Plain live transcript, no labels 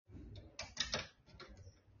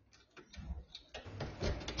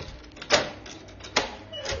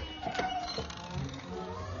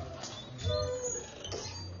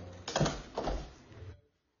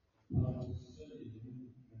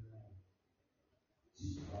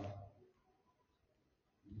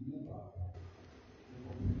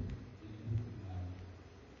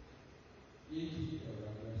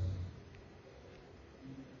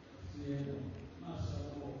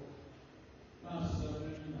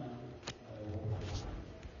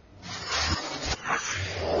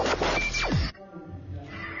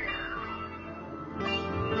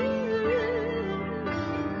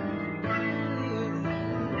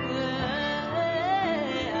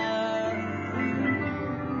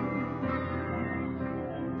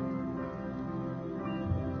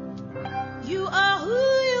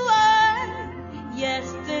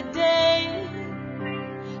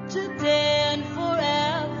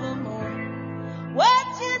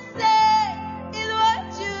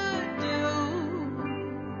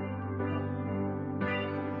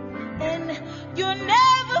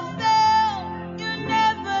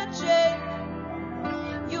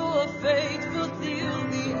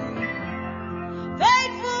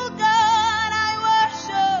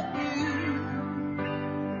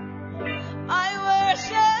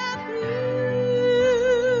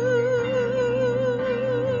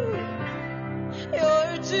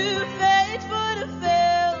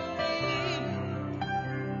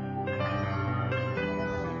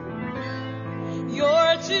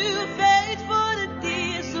too faithful to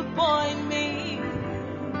disappoint me.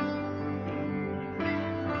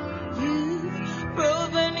 You've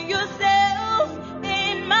proven yourself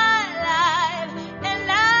in my life, and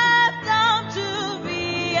I've come to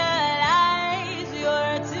realize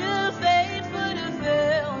you're too faithful to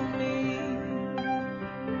fail me.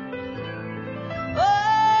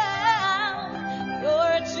 Oh,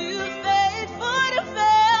 you're too faithful to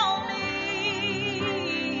fail me.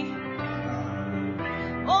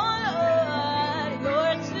 Oh Lord,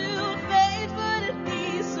 you're too faithful to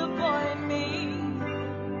disappoint me.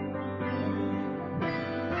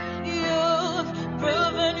 You've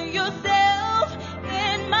proven yourself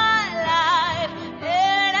in my life,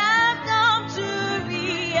 and I've come to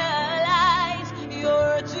realize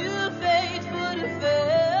you're too faithful to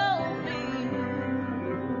fail me.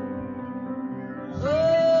 Oh,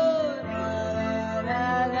 la la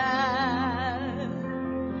la,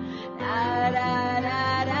 la la la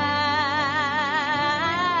la,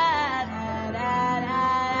 la la la.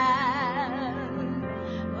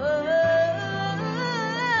 Oh,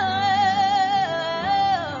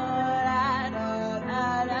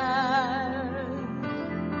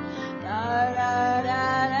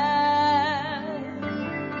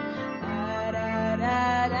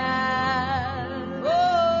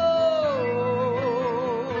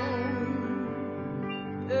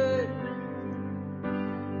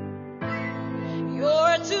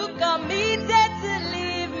 you're too committed to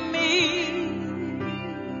leave me.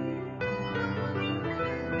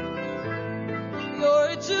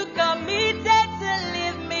 You're too committed to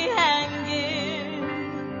leave me hanging.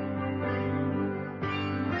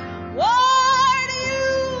 What you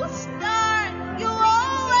start, you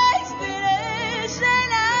always finish,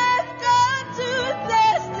 and I've come to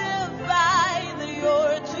testify that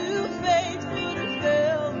you're too faithful to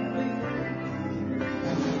fail me.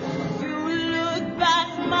 You look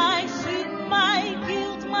past my sin, my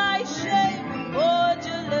guilt, my shame, oh,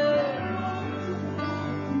 your love.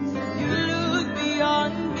 You look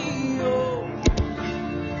beyond me, oh.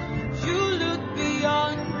 You look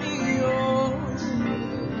beyond me, oh.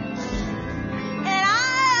 And I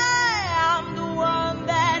am the one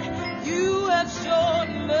that you have shown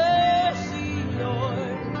mercy,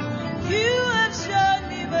 Lord. You have shown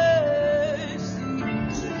me mercy.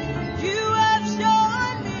 You have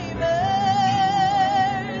shown me mercy.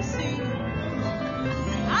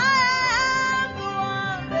 I am the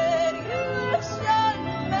one that you have shown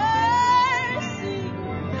mercy.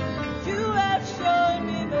 You have shown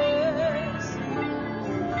me mercy.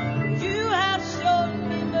 You have shown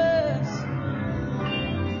me mercy.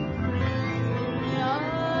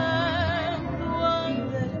 I'm the one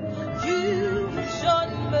that you have shown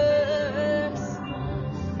mercy.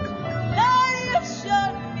 Lord, you've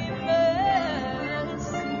shown me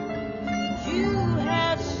mercy. You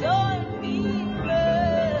have shown me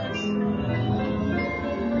mercy.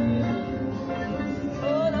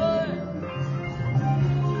 Oh Lord.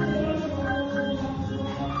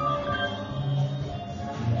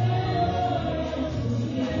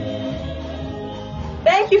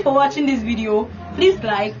 Thank you for watching this video. Please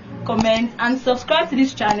like, comment, and subscribe to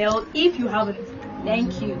this channel if you haven't.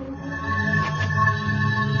 Thank you.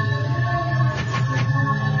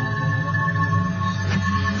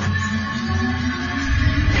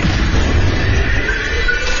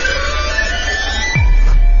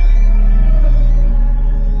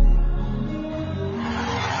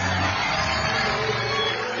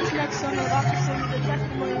 This next song I'm about to sing is a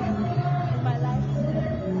testimony in my life.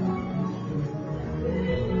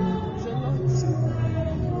 It's a lot.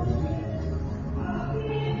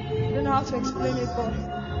 I don't know how to explain it, but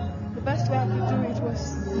the best way I could do it was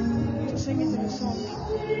to sing it in a song.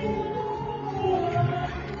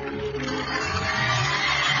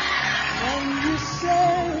 When you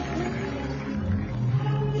say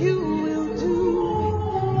you will do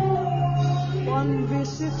one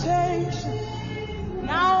visitation,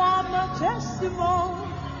 now I'm a testimony.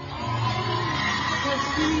 'Cause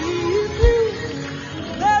with you,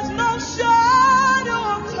 there's no shadow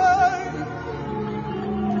of turning.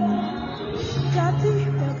 Daddy,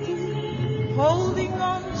 Daddy, holding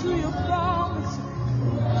on to your promise.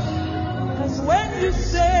 'Cause when you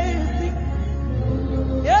say a thing,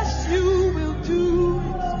 yes, you will do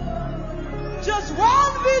it. Just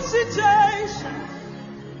one visitation,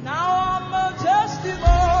 now I'm a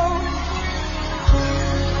testimony.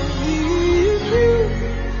 With you,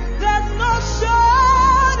 there's no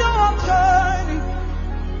shadow of turning.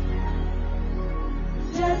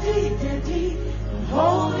 Daddy, Daddy,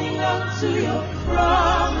 holding on to your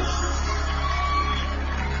promise.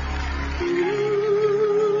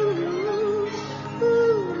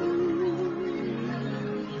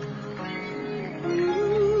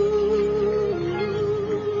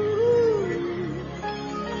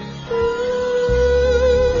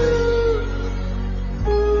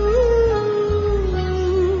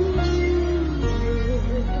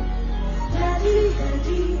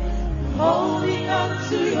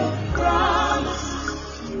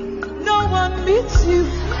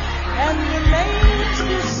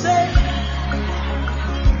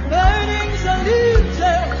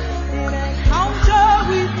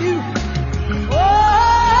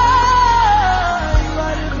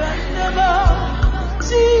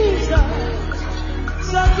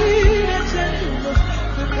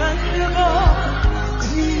 dependable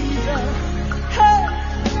Jesus. Hey,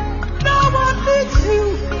 no one beats you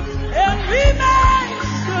and remains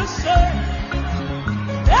the same.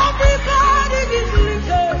 Everybody is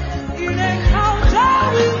lifted in encounter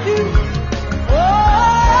with you. Oh,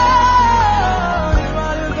 you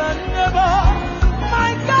are dependable.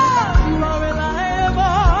 My God, you are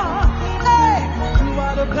reliable. Hey, you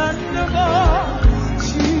are dependable.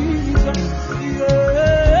 Jesus, yeah.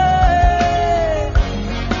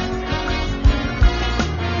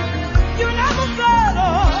 You never fail.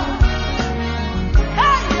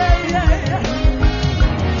 Hey, yeah, yeah.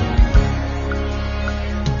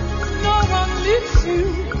 No one leaves you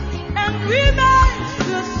and remains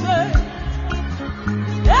the same.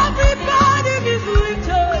 Everybody is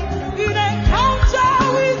lifted in encounter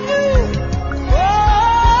with you. Oh,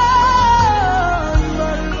 you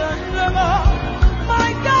are dependable. My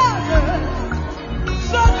God,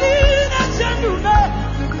 so good and gentleman,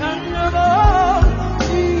 dependable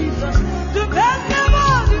Jesus,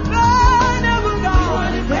 dependable, dependable God,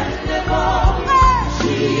 dependable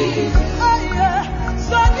Jesus. Oh yeah,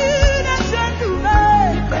 so good and gentleman,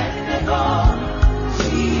 dependable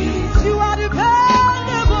Jesus. You are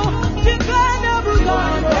dependable, dependable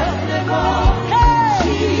God, dependable.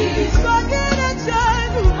 Hey, so good and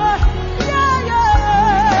gentleman, yeah,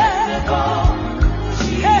 yeah, dependable.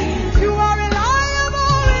 Hey, you are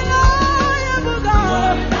reliable, reliable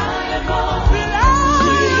God,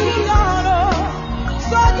 reliable God, oh,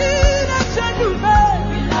 so good and gentleman,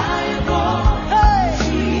 reliable. Hey,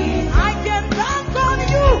 I can bank on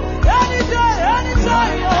you any day,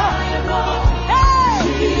 anytime, oh.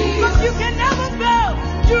 Hey, 'cause you can never fail,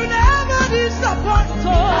 you never disappoint, oh.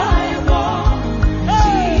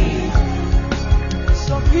 Hey,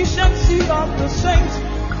 sufficiency of the saints,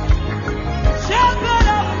 shepherd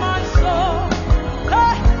of my soul,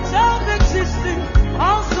 hey, self-existing,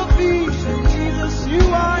 all-sufficient, Jesus, you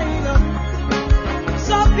are enough.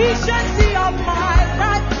 Sufficiency of my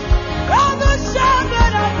life, oh, the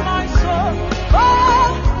shepherd of my soul, oh,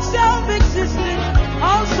 self-existing,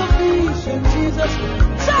 all-sufficient, Jesus.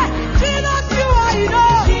 Say, Jesus, you are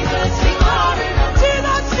enough. Jesus, you are enough.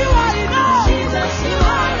 Jesus, you are enough. Jesus, you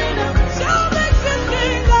are enough.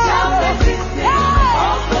 Self-existing, God. Self-existing,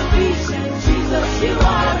 all-sufficient, Jesus, you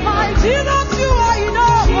are enough. My Jesus, you are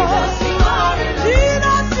enough. Jesus, you are enough.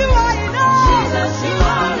 Jesus, you are enough. Jesus, you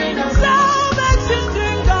are enough.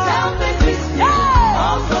 Self-existing, God. Self-existing,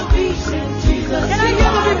 all-sufficient, Jesus. Can I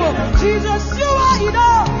hear the people? Jesus, you are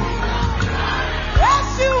enough. Yes,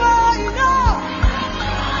 you are enough.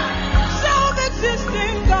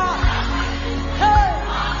 Self-existing, God. Hey,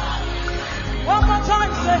 one more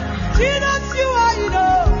time, say, Jesus, you are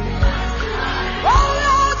enough. Oh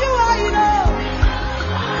Lord, you are enough.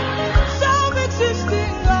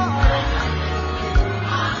 Self-existing, God.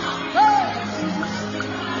 Hey,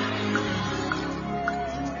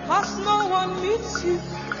 'cause no one meets you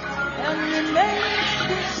and remains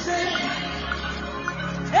the same.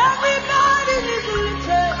 Everybody is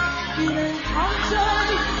lifted in encounter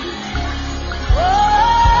with you. Oh,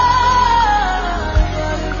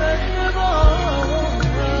 dependable.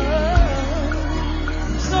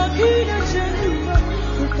 So good and genuine,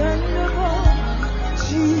 dependable.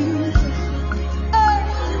 Jesus, hey,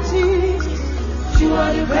 Jesus, you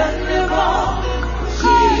are dependable.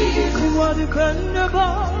 Jesus, you are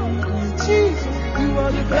dependable. Jesus, you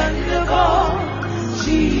are dependable.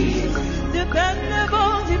 Jesus,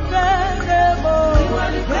 dependable, dependable. You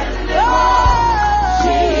are dependable.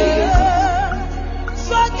 Jesus,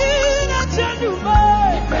 so good and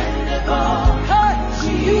genuine, dependable. Hey,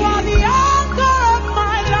 you are the anchor of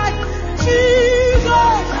my life,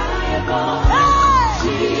 Jesus.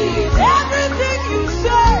 Hey, everything you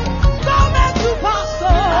say, come and to pass.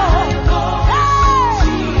 Hey,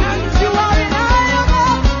 and you are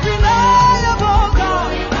reliable, reliable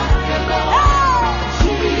God.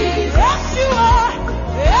 Hey, yes you are,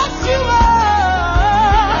 yes you are.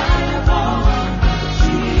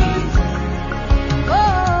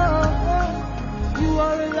 Oh, you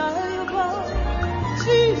are reliable,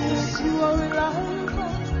 Jesus, you are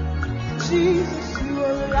reliable, Jesus, you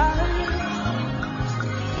are reliable.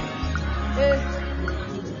 Hey,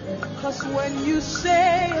 'cause when you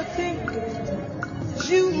say a thing,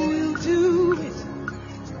 you will do it.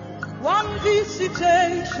 One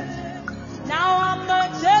visitation, now I'm a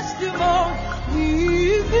testimony.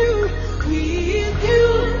 With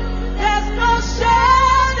you, there's no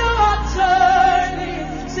shadow of turning.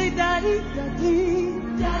 Say, Daddy, Daddy,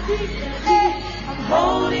 Daddy, Daddy, I'm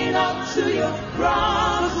holding on to your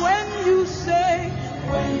promise. When you say,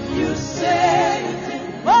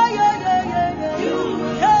 oh yeah, yeah, yeah, yeah, you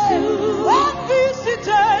will do. One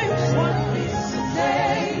visitation.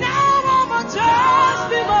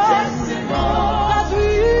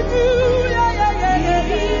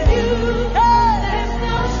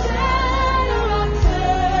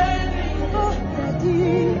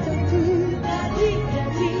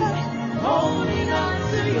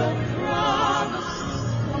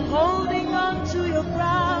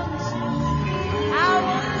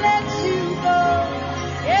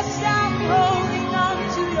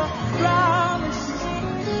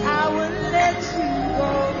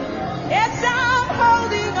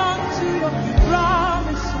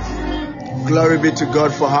 Glory be to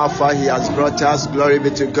God for how far He has brought us. Glory be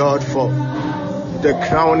to God for the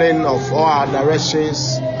crowning of all our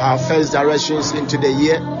directions, our first directions into the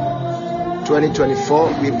year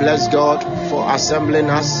 2024. We bless God for assembling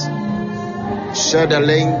us. Share the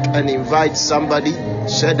link and invite somebody.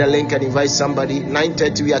 Share the link and invite somebody.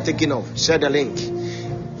 9:30 we are taking off. Share the link.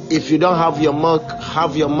 If you don't have your milk,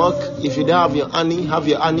 have your milk. If you don't have your honey, have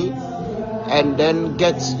your honey. And then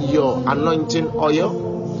get your anointing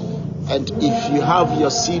oil. And if you have your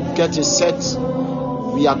seed, get it set.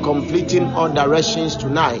 We are completing all directions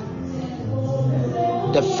tonight.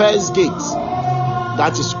 The first gate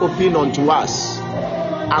that is open unto us.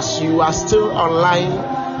 As you are still online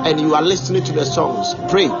and you are listening to the songs,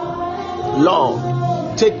 pray,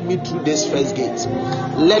 Lord, take me through this first gate.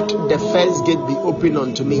 Let the first gate be open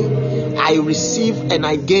unto me. I receive and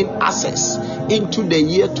I gain access into the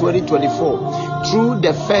year 2024 through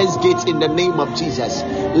the first gate in the name of Jesus.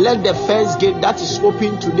 Let the first gate that is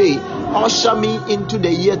open today usher me into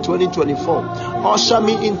the year 2024. Usher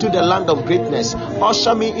me into the land of greatness.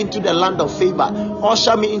 Usher me into the land of favor.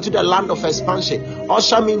 Usher me into the land of expansion.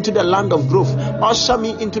 Usher me into the land of growth. Usher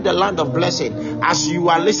me into the land of blessing. As you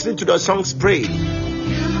are listening to the songs, pray.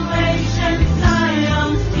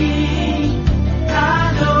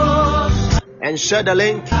 And share the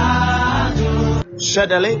link. Share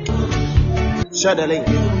the link. Share the link.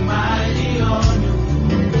 Mighty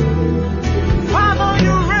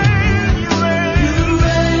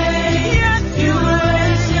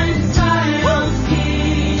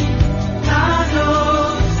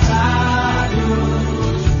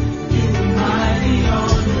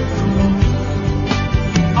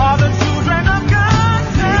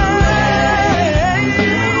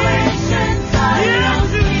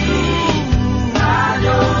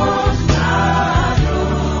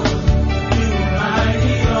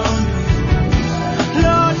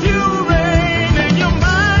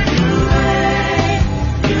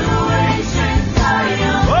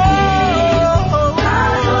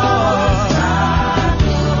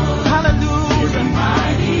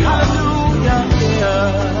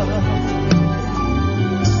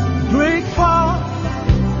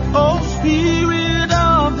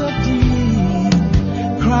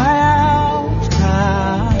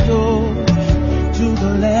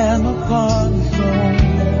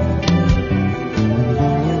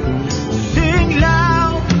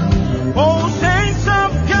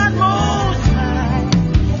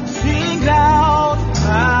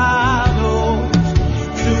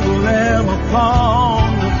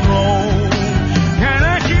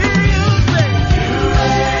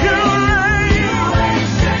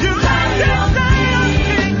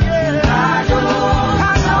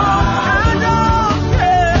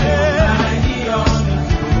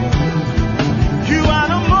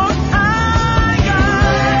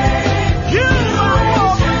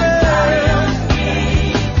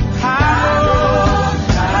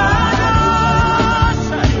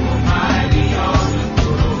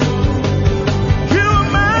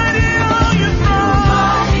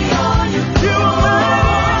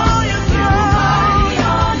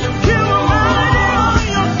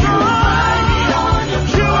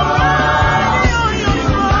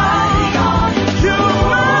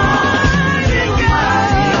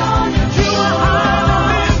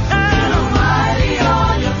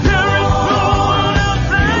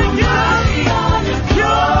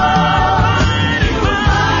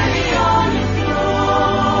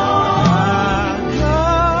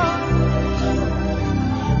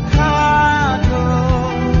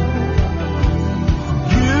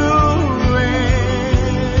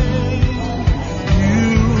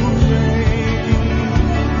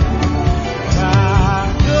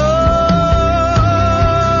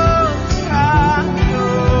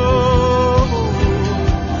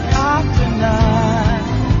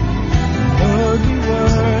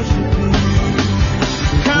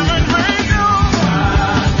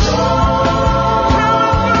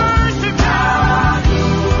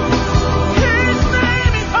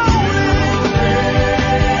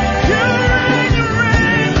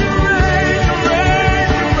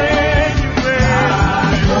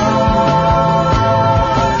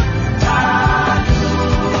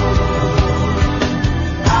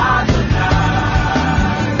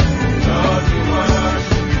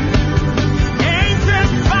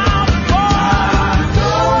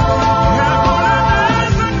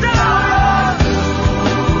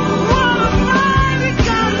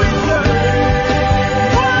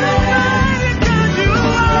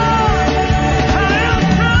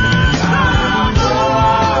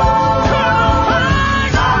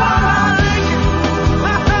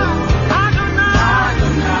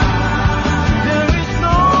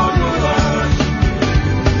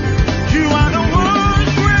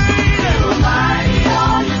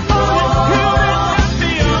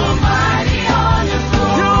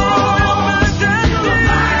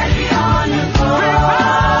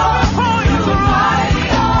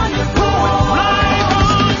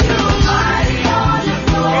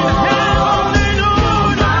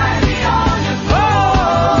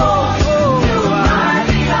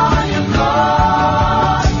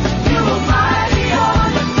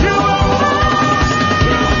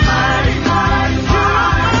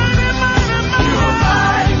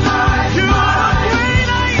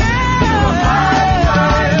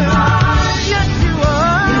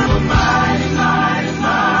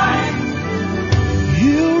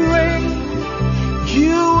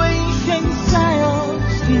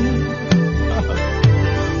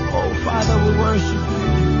worship you.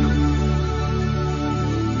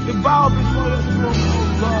 We bow before your throne, oh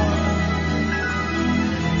God.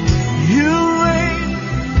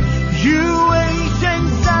 You ancient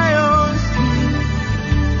Zion's King.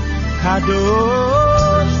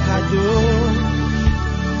 Kadosh, Kadosh,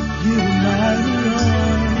 you mighty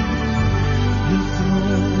on the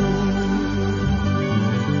throne.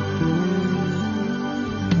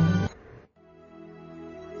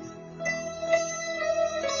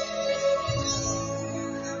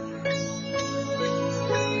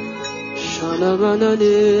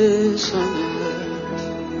 Shalamanane Sana.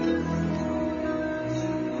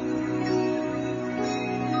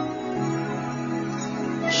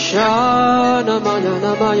 Shana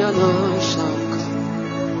Mayana Mayana Saka.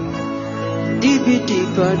 Dibi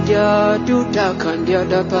Diba Dia Duda Kandia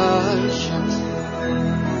Dabasha.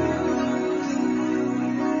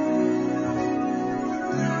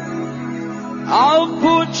 I'll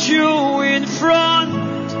put you in front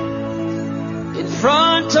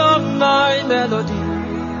of my melody.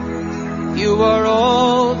 You are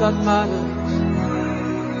all that matters.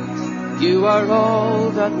 You are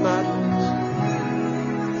all that matters.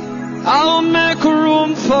 I'll make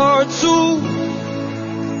room for two.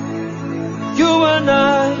 You and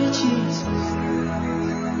I, Jesus.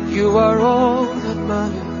 You are all that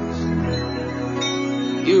matters.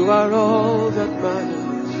 You are all that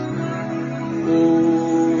matters.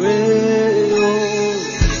 Oh, oh.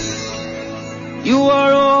 You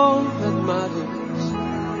are all that matters.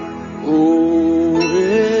 Oh,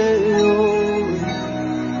 oh.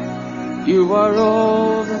 You are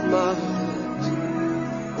all that matters.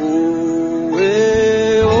 Oh,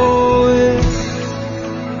 oh.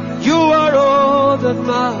 You are all that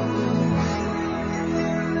matters.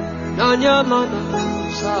 Nanya mana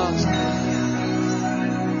sa.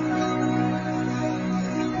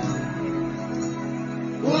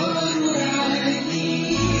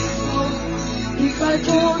 If I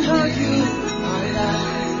don't have you in my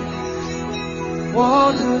life,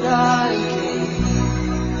 what would I gain?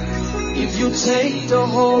 If you take the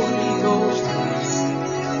Holy Ghost,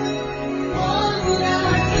 what would I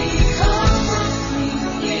become of me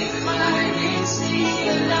if I didn't see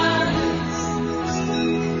your light?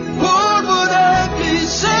 What would I be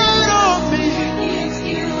said of me if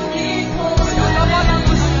you didn't hold me?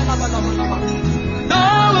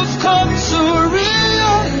 Now I've come to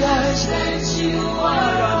realize that you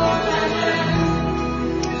are all that matters.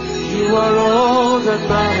 You are all that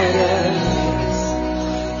matters.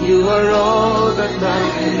 You are all that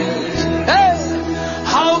matters. Hey,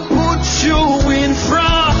 I'll put you in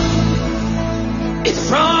front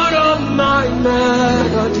of my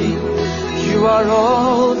melody. You are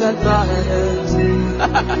all that matters.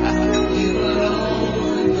 You are all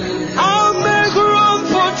that matters. I'll make room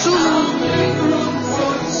for two.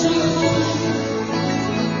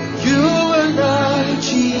 You and I,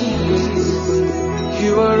 Jesus,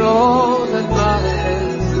 you are all that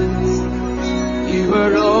matters. You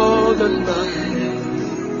are all that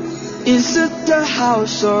matters. Is it the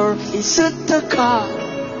house or is it the car?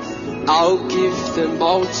 I'll give them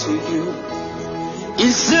all to you.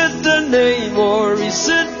 Is it the name or is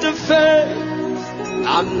it the fame?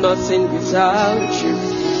 I'm nothing without you.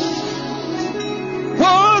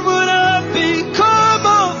 What would I become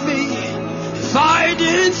of me if I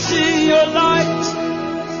didn't see your light?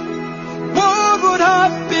 What would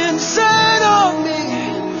have been said of me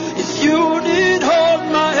if you didn't hold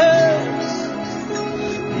my hand?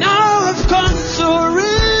 Now I've come to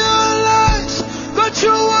realize that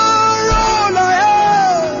you are all I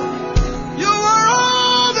have. You are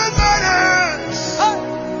all that matters.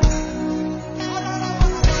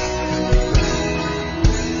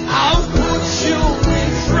 I'll put you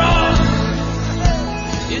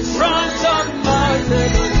in front of my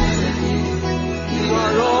melody. You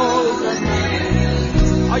are all that matters.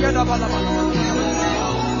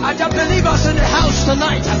 I just believe us in the house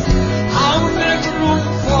tonight. I'll make room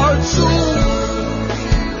for two.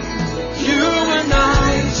 You and I,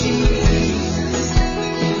 Jesus.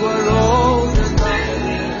 You are all that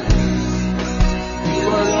matters. You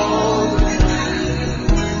are all that matters.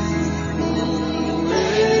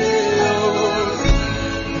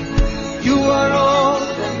 You are all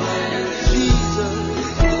that matters, Jesus.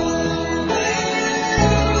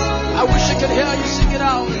 I wish I could hear you sing it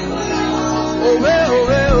out. Oh, well, oh,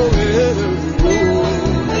 well, oh, well, oh.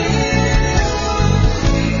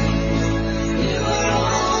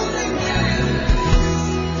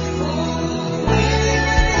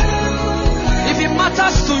 If it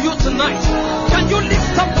matters to you tonight, can you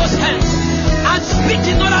lift up those hands and speak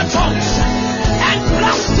in other tongues and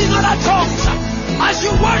blast in other tongues as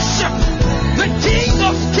you worship the King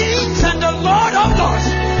of Kings and the Lord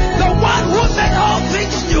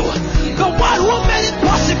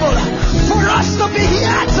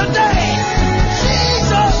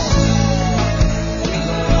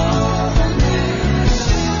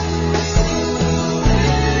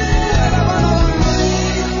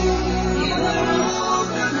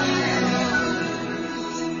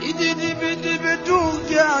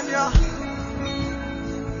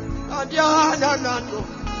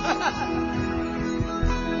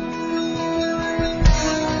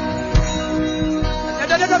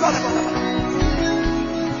Can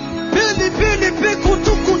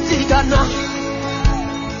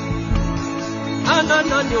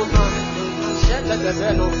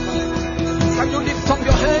you lift up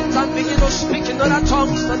your hands and begin to speak in other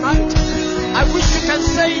tongues tonight? I wish you can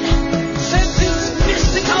say things,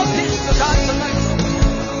 mystical things to God tonight.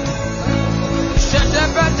 Tell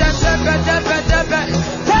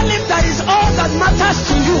him that is all that matters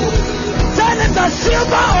to you. Tell him that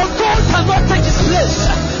silver or gold cannot take his place.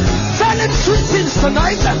 Tell him sweet things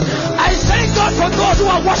tonight. I thank God for those who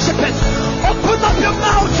are worshiping. Open up your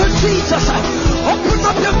mouth to Jesus. Open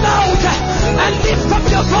up your mouth and lift up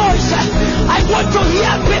your voice. I want to hear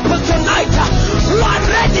people tonight who are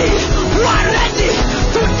ready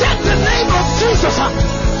to take the name of Jesus.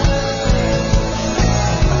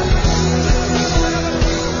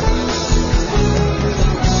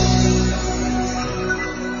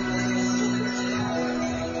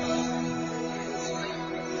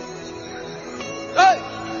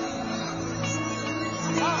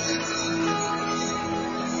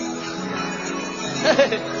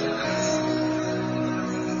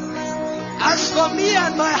 As for me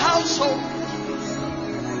and my household,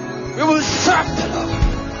 we will serve the Lord.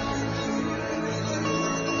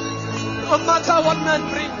 No matter what men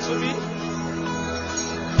bring to me.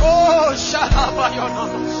 Oh,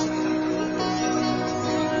 Shalabayonamas.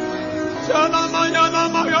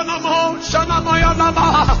 Shanamayanama.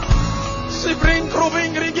 Sibring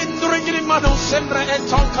Krubing Rigin Dringing Mano Sembre and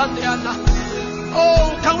Tonkandiana.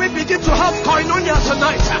 Oh, can we begin to have koinonia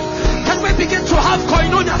tonight? Can we begin to have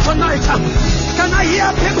koinonia tonight? Can I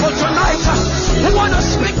hear people tonight who want to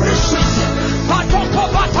speak mysteries?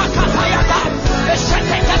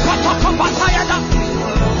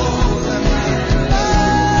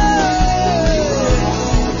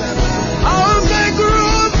 I'll make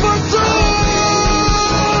room for two.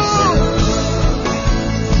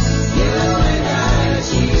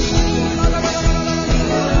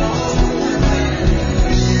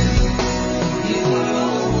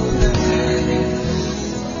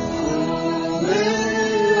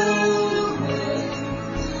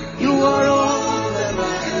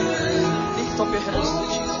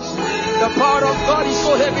 The power of God is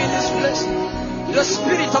so heavy in this place. The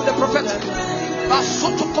spirit of the prophetic.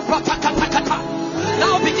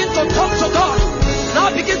 Now begin to talk to God.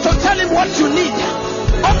 Now begin to tell him what you need.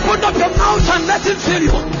 Open up your mouth and let him fill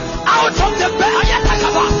you. Out of the belly,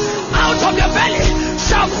 out of your belly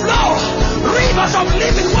shall flow rivers of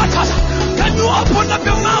living waters. Can you open up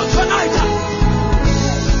your mouth tonight?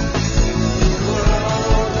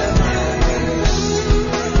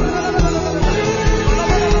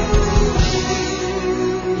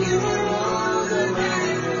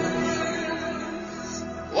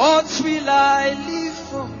 What will I live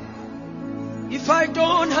for if I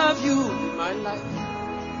don't have you in my life?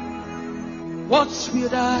 What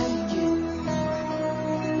will I gain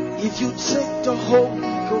if you take the Holy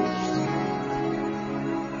Ghost?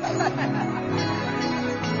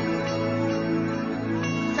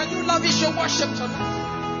 Can you lavish your worship tonight?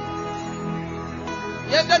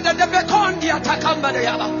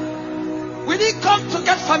 We didn't come to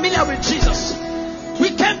get familiar with Jesus. We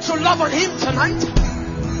came to love on him tonight.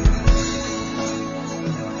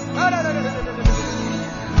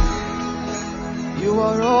 You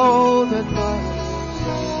are all that matters.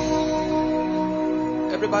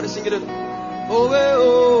 Everybody sing it. Oh,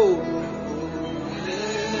 oh.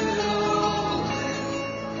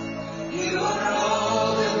 You are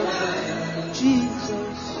all that matters.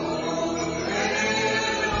 Jesus.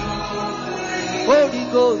 Holy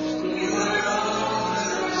Ghost.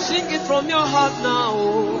 Sing it from your heart now.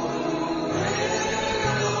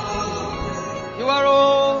 You are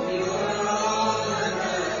all.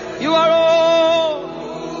 You are all.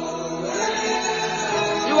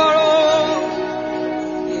 You are all.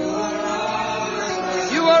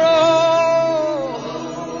 You are all.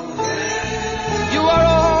 You are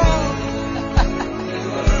all.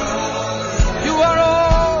 You are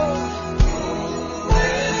all.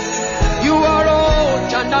 You are all.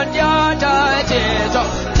 Chananyada jejo.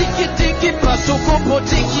 Tiki tiki pasuko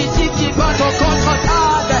tiki tiki patoko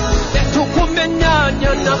patade.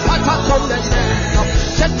 Tukumenyanya na patakomene.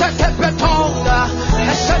 Sete kepetonga,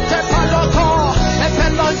 sete paloko,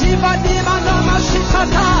 epelonjiva dima no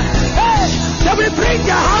mashikata. Hey, they will bring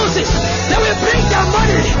their houses, they will bring their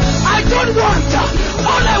money. I don't want.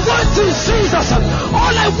 All I want is Jesus.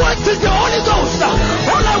 All I want is the Holy Ghost.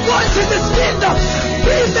 All I want is His kingdom.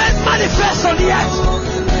 Be then manifest on the earth.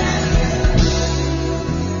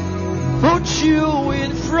 Put you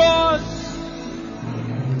in front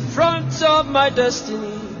of my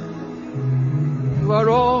destiny. You are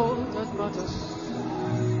all that matters.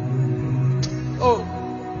 Oh,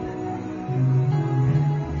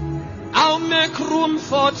 I'll make room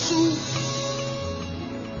for two.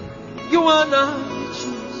 You and I,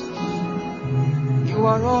 Jesus. You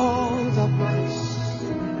are all that matters.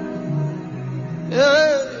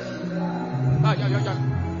 Yeah.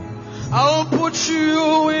 I'll put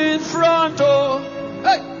you in front of,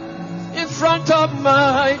 in front of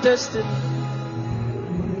my destiny.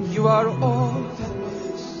 You are all that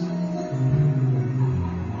matters.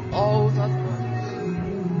 All that matters.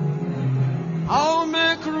 I'll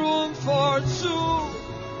make room for two.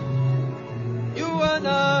 You and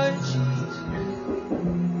I, Jesus.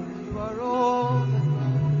 You are all that matters.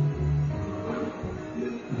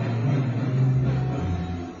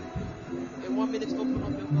 In 1 minute, open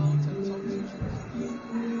up your mouth and talk to Jesus.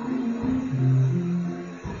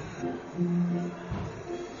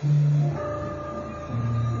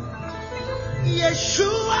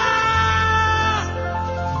 Yeshua,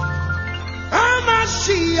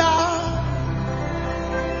 Hamashiach,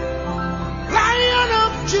 Lion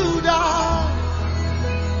of Judah,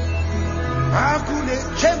 Hakune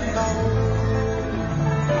Chemba,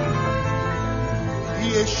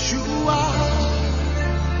 Yeshua,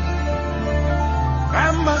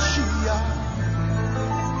 Hamashiach,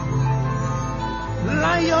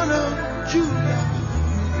 Lion of Judah,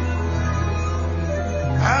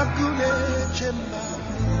 Hakune Chemba,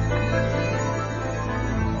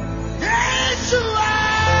 Yeshua,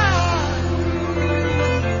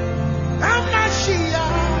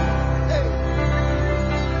 Hamashiach,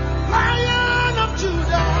 Lion of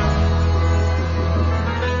Judah,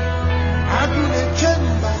 Hakune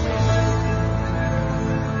Chemba,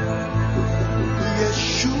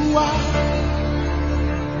 Yeshua,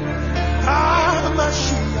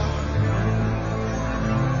 Hamashiach,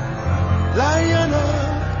 Lion of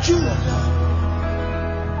Judah,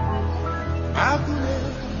 Hakune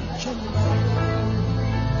Chemba.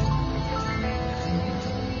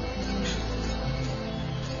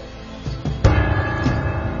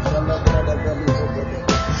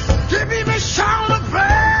 Give him a shout of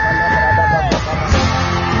praise.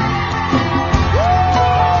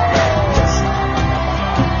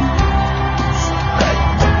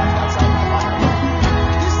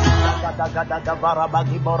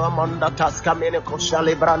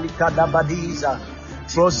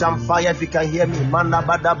 Throw some fire if you can hear me.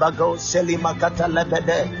 Manabadabago, Selimakata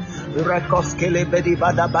Lebede, Rekoskele Bedi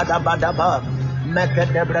Bada Bada Badaba, Meke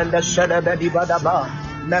de Brenda Shedebedi Badaba,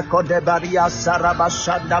 Meko de Baria Saraba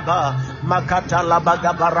Shandaba, Makata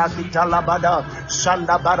Labaga Barakita Labada,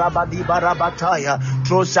 Shanda Barabadi Barabataya.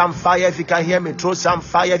 Throw some fire if you can hear me. Throw some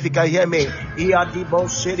fire if you can hear me. Iadibo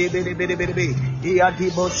Shedi Bidi Bidi Bidi.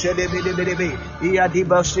 Iadibo Shedi Bidi Bidi.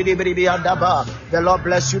 Iadibo Shedi Bidi Adaba. The Lord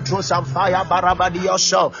bless you. Throw some fire. Barabadia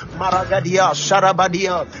Show. Maragadia.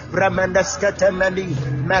 Sharabadia. Bremendes Ketemeli.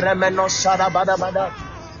 Meremeno Sharabadabada.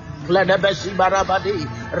 Lenebesi barabadi,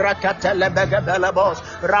 rakatele begabelabos,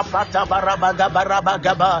 rapata barabaga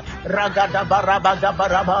barabagaba, ragada barabaga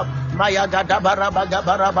baraba, mayagada barabaga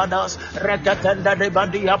barabadas, rekatenda de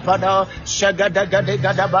badiapada, shagada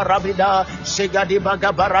gada barabida, shigadi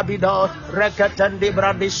baga barabida, rekatendi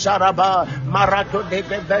brandi sharaba, marato de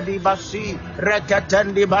bedi basi,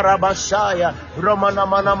 rekatendi barabashaya, romana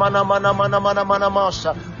mana mana mana mana mana mana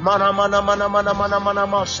masa, mana mana mana mana mana mana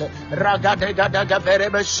masa, ragade gada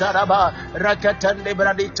gaberebe sharaba, rakatende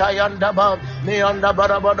bradita yandaba, meanda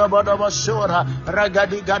barabada basura,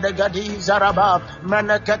 ragadi gada gadi zaraba,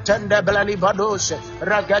 manakatende blali badose,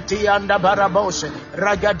 ragati anda barabose,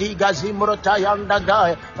 ragadi gazimrota yanda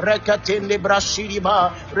gai, rekatende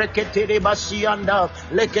brashiriba, reketele basianda,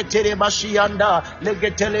 leketele basianda,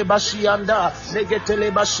 legetele basianda,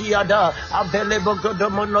 legetele basiada, abelego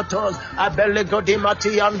godomonotos, abelego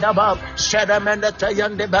dimati ba, shedamende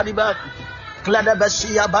tayande bariba. In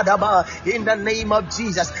the name of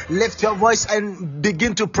Jesus, lift your voice and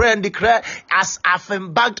begin to pray and declare, as I've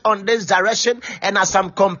embarked on this direction and as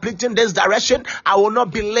I'm completing this direction, I will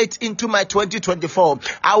not be late into my 2024.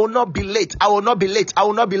 I will not be late. I will not be late. I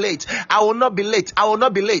will not be late. I will not be late. I will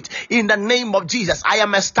not be late. In the name of Jesus, I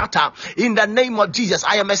am a starter. In the name of Jesus,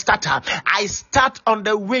 I am a starter. I start on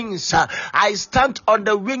the wings. I stand on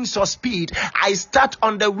the wings of speed. I start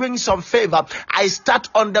on the wings of favor. I start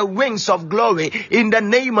on the wings of glory. In the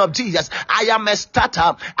name of Jesus, I am a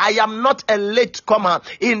starter. I am not a late comer.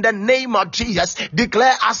 In the name of Jesus,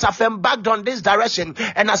 declare, as I've embarked on this direction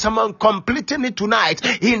and as I'm completing it tonight,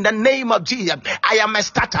 in the name of Jesus, I am a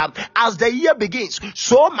starter. As the year begins,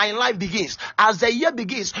 so my life begins. As the year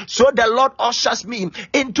begins, so the Lord ushers me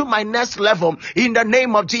into my next level. In the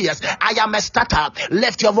name of Jesus, I am a starter.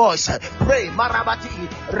 Lift your voice. Pray. Marabati.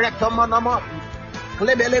 Retomonoma.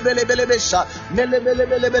 lebelebelebelebesha,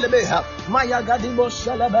 melebelebelebelebeha, maya gadibo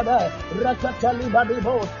shalababa, rakatali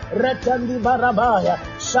badibos, retandi barabaya,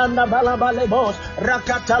 shanda balabalebos,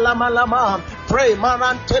 rakatala malama. Pray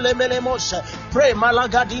marantele melemosha, pray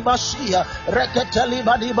malagadibashia, rekatali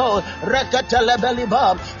badibo, rekatele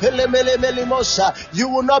beliba, helemele melimosha. You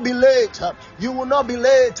will not be late. You will not be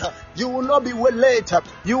late. You will not be late.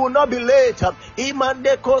 You will not be late.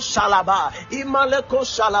 Imandeko shalaba, imaleko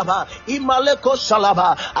shalaba, imaleko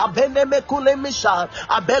shalaba. Abele mekule misha,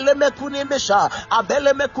 abele mekule misha,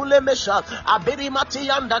 abele mekule misha, abiri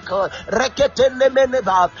matiyandako, reketele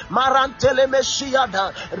meneba, marantele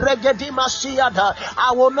meshiada, regedi mashiada.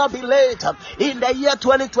 I will not be late in the year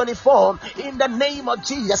 2024. In the name of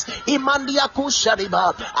Jesus, imandia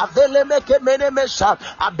kushariba, abele meke menemesha,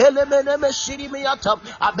 abele menemeshiri miata,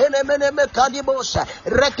 abele menemekadibosha,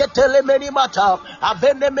 reketele menimata,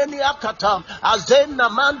 abele meniakata, azena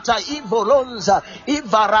manta ivolonza,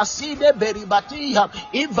 ivaraside beribatia,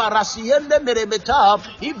 ivarasiende meremeta,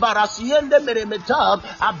 ivarasiende meremeta,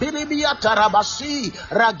 abilibia tarabasi,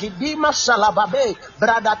 ragidima salababe,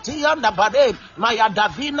 bradatia nabade, maya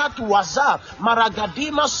davina tuwaza,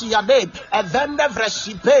 maragadima siade, evende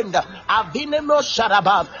vresipenda, avinemo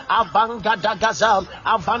sharaba, avanga dagaza,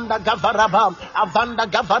 avanda gavaraba, avanda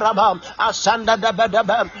gavaraba, asanda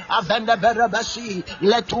dabadaba, avenda berabasi,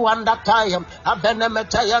 letuanda tayam,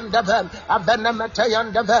 avenemetayandabem,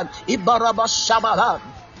 avenemetayandabem, ibarabashababa.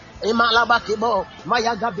 Imalabakibo,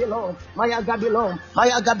 Maya Gabilo, Maya Gabilo,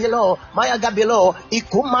 Maya Gabilo, Maya Gabilo,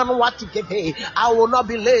 Ikuman Watikepe. I will not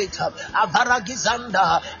be late.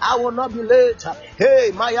 Avaragizanda, I will not be late.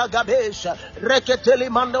 Hey, Maya Gabesh, Reketeli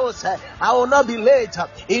Mandos, I will not be late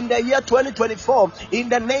in the year 2024. In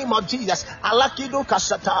the name of Jesus, Alakido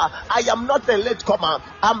Kasata, I am not a late comer.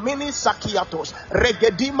 Amini Sakiatos,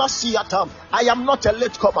 Regedima Siatam, I am not a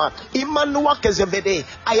late comer. Immanuel Kezevede,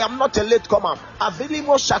 I am not a late comer.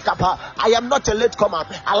 Avilimo Shaka, I am not a late comer.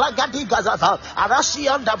 Alagadi Gazava, Arashi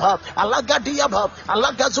Andaba, Alagadiaba,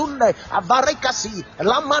 Alagazunde, Avarekasi,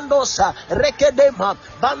 Lamandosa, Rekedema,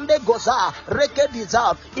 Bande Goza,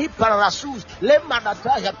 Rekediza, Iparasus,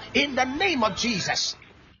 Lemanataya, in the name of Jesus.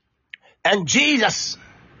 And Jesus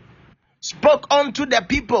spoke unto the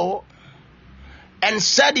people and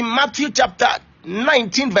said in Matthew chapter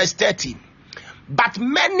 19, verse 30, but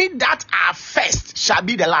many that are first shall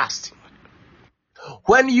be the last.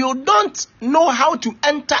 When you don't know how to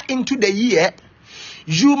enter into the year,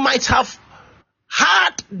 you might have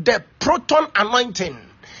had the proton anointing,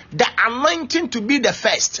 the anointing to be the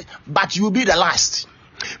first, but you'll be the last.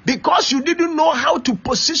 Because you didn't know how to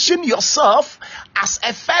position yourself as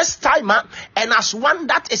a first timer and as one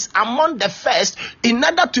that is among the first, in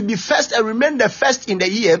order to be first and remain the first in the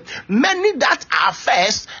year. Many that are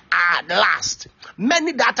first are last.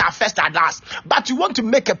 Many that are first are last. But you want to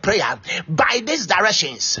make a prayer by these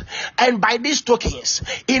directions and by these tokens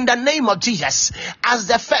in the name of Jesus. As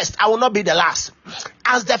the first, I will not be the last.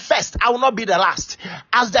 As the first, I will not be the last.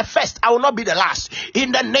 As the first, I will not be the last.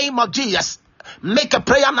 In the name of Jesus. Make a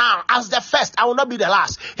prayer now. As the first, I will not be the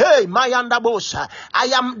last. Hey, Mayanda Bosha, I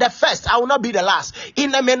am the first, I will not be the last.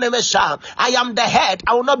 In the Menemesha, I am the head,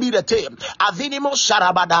 I will not be the tail. Avinimo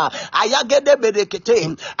Sharabada, Ayagede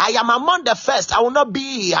Bedekete, I am among the first, I will not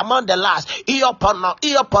be among the last. Iopana,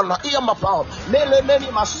 Mele Meni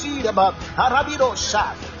Masiraba, Arabido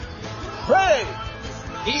Sha. Pray.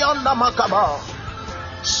 Ionda Makaba.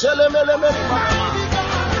 Selemele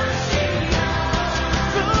Meni.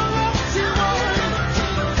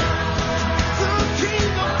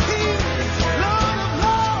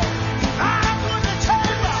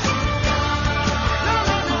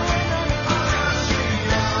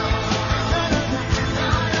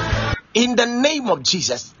 In the name of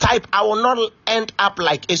Jesus, type, I will not end up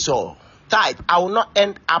like Esau. Type, I will not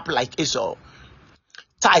end up like Esau.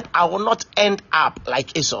 Type, I will not end up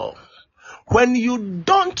like Esau. When you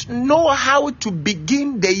don't know how to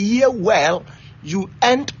begin the year well, you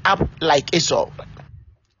end up like Esau.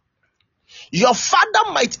 Your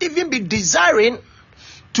father might even be desiring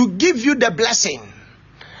to give you the blessing,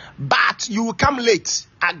 but you will come late.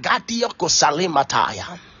 Agadia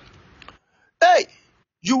Kosalimataya. Hey!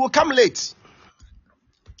 You will come late.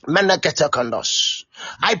 I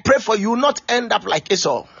pray for you not end up like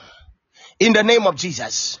Esau. In the name of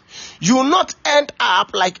Jesus. You will not end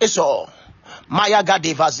up like Esau. Mayaga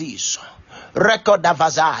devazis. Record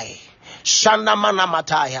davazai. Shanda mana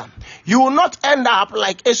mataya. You will not end up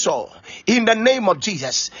like Esau. in the name of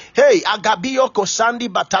Jesus. Hey, Agabio Kosandi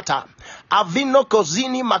Batata, Avino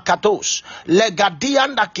Kozini Makatos,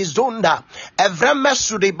 Legadianda Kizonda, Evreme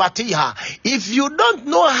Suribatiha. If you don't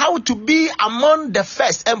know how to be among the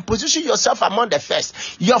first and position yourself among the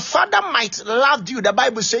first, your father might love you. The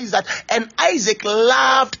Bible says that, and Isaac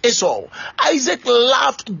loved Esau. Isaac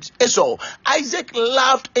loved Esau. Isaac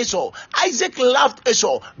loved Esau. Isaac loved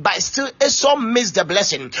Esau, but still Esau missed the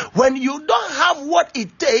blessing. When you don't have what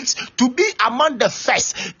it takes to be among the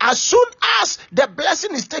first, as soon as the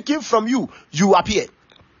blessing is taken from you, you appear.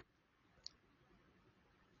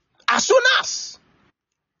 As soon as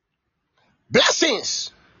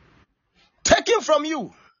blessings taken from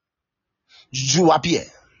you, you appear.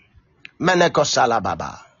 Meneko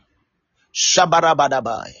salababa,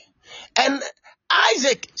 shabarabadabai. And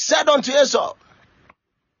Isaac said unto Esau,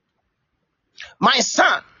 my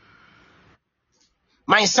son,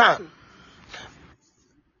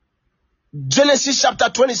 Genesis chapter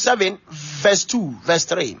 27, verse 2, verse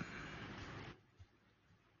 3.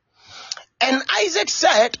 And Isaac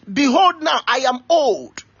said, behold, now I am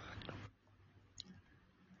old.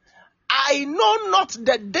 I know not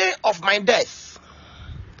the day of my death.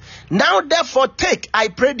 Now therefore take, I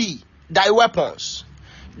pray thee, thy weapons,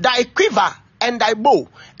 thy quiver and thy bow,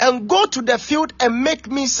 and go to the field and make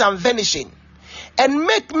me some venison, and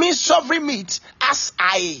make me savory meat as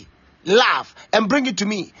I love, and bring it to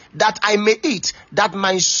me, that I may eat, that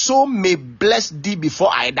my soul may bless thee before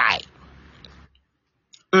I die.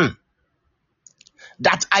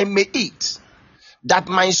 That I may eat, that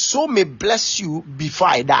my soul may bless you before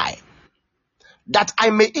I die. That I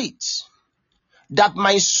may eat, that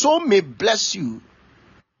my soul may bless you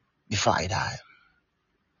before I die.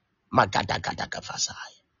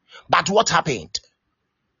 But what happened?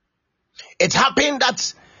 It happened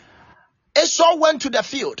that Esau went to the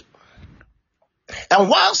field, and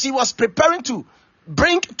whilst he was preparing to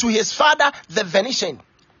bring to his father the venison,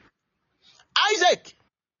 Isaac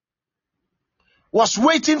was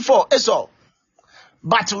waiting for Esau.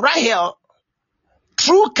 But Rahel,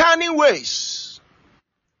 through cunning ways,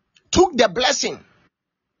 took the blessing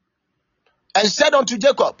and said unto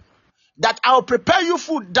Jacob, that I will prepare you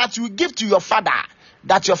food that you give to your father,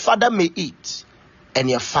 that your father may eat and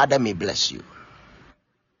your father may bless you.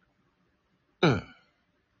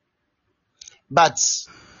 But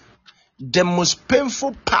the most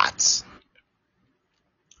painful part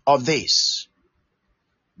of this,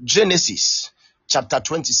 Genesis chapter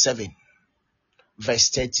 27, verse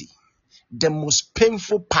 30. The most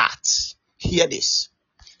painful part, hear this.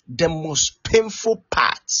 The most painful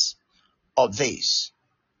part of this.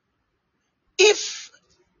 If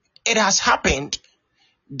it has happened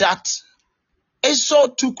that Esau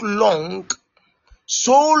took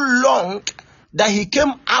so long that he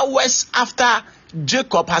came hours after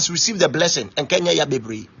Jacob has received the blessing, and Kenya ya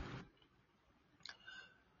baby.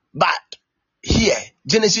 But here,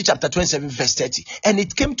 Genesis chapter 27, verse 30. And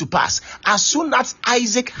it came to pass, as soon as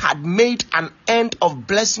Isaac had made an end of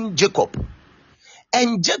blessing Jacob,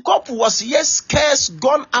 and Jacob was yet scarce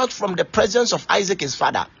gone out from the presence of Isaac his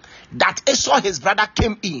father, that Esau his brother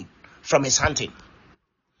came in from his hunting.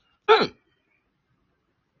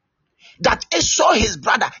 That Esau his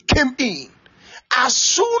brother came in. As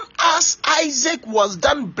soon as Isaac was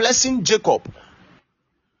done blessing Jacob,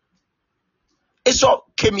 Esau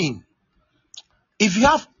came in. If you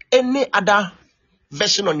have any other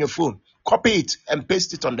version on your phone, copy it and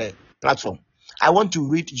paste it on the platform. I want to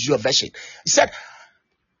read your version. He said,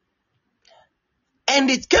 and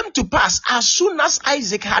it came to pass, as soon as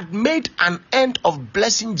Isaac had made an end of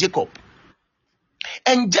blessing Jacob,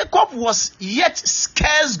 and Jacob was yet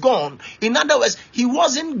scarce gone. In other words, he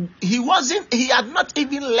had not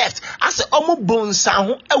even left. I said, Omo bonsa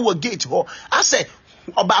ho e gate ho. I said,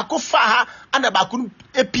 obako fa and obako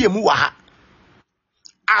epiemu wa ha.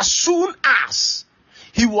 As soon as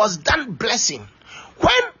he was done blessing,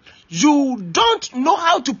 when you don't know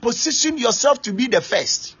how to position yourself to be the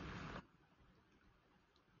first,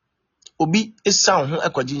 obi esan ho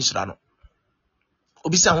ekwaji nsira no.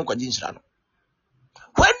 Obi san ho ekwaji nsira no.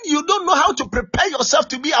 When you don't know how to prepare yourself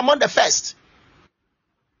to be among the first,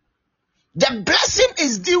 the blessing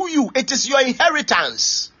is due you. It is your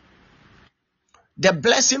inheritance. The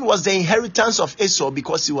blessing was the inheritance of Esau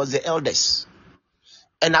because he was the eldest.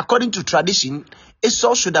 And according to tradition,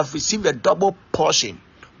 Esau should have received a double portion.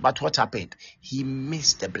 But what happened? He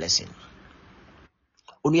missed the blessing.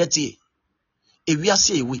 Onyeti,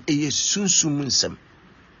 ewiase we sunsun nsem.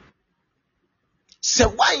 Se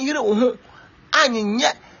wan yire wo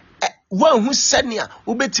anyinye wan hu senia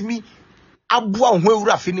ubetimi aboa ho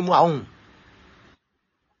awura fini mu ahun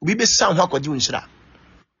obi be san ho akwaji unshira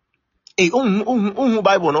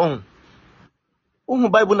Bible no.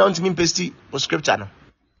 Bible now to me paste scripture no.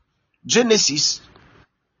 Genesis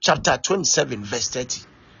chapter 27 verse 30.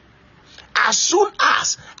 As soon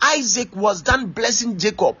as Isaac was done blessing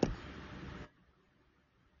Jacob,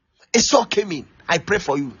 Esau came in. I pray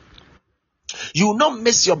for you. You will not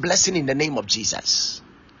miss your blessing in the name of Jesus.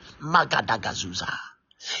 Magadagazuza.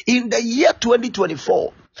 In the year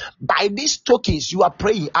 2024, by these tokens you are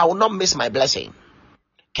praying, I will not miss my blessing.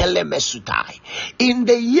 In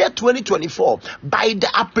the year 2024, by the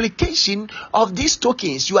application of these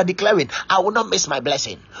tokens, you are declaring, I will not miss my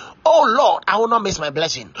blessing. Oh Lord, I will not miss my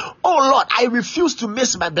blessing. Oh Lord, I refuse to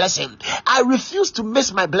miss my blessing. I refuse to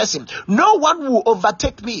miss my blessing. No one will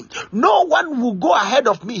overtake me. No one will go ahead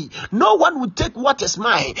of me. No one will take what is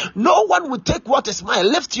mine. No one will take what is mine.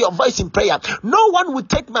 Lift your voice in prayer. No one will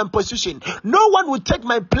take my position. No one will take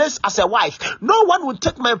my place as a wife. No one will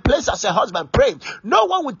take my place as a husband. Pray. No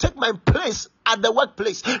one will take my place at the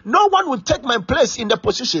workplace. No one will take my place in the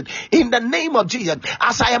position. In the name of Jesus,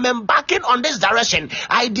 as I am embarking on this direction,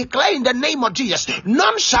 I declare in the name of Jesus,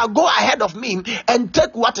 none shall go ahead of me and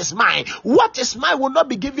take what is mine. What is mine will not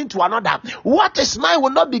be given to another. What is mine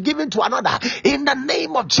will not be given to another. In the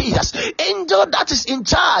name of Jesus, angel that is in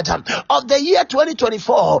charge of the year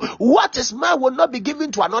 2024, what is mine will not be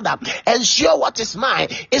given to another. Ensure what is mine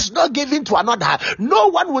is not given to another. No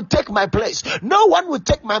one will take my place. No one will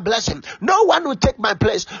take my blessing. No one will take my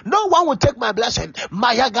place. No one will take my blessing.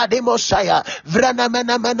 Mayagademo Shaya,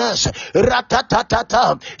 Vranamenamenas,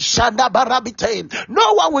 Ratatatata, Shandabarabite.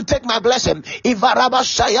 No one will take my blessing. Ivaraba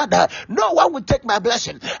Shayada. No one will take my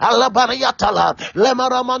blessing. Alabariatala,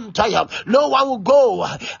 Lemaramantaya. No one will go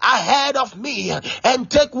ahead of me and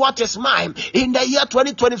take what is mine in the year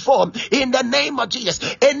 2024. In the name of Jesus,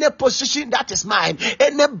 any position that is mine,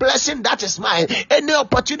 any blessing that is mine, any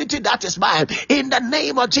opportunity that is mine, in the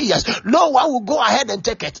name of Jesus, no one will go ahead and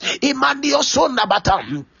take it. Imandio Sona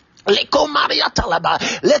Batam. Leko Maria Talaba,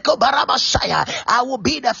 Leko Barabashaya. I will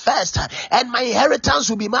be the first, and my inheritance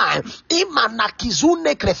will be mine.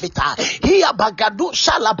 Imanakizune Krefita, Hia Bagadu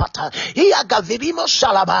Shalabata, Hia Gavirimo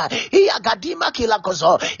Shalaba, Hia Gadima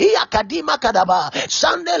Kilakozo, Hia Kadima Kadaba,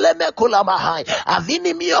 Sandeleme Kulamahai,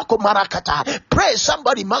 Avini Miyoko Marakata. Pray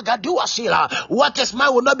somebody, Magadu Asila. What is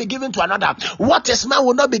mine will not be given to another. What is mine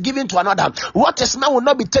will not be given to another. What is mine will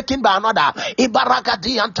not be taken by another.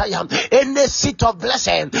 Ibarakadi Antayam, any seat of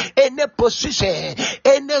blessing, any position,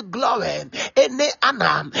 any glory, any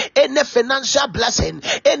honor, any financial blessing,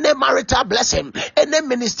 any marital blessing, any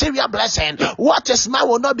ministerial blessing, what is mine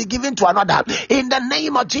will not be given to another. In the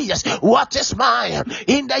name of Jesus, what is mine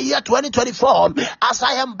in the year 2024, as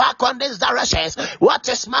I am back on these directions, what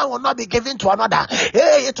is mine will not be given to another.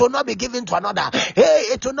 Hey, it will not be given to another. Hey,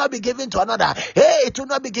 it will not be given to another. Hey, it will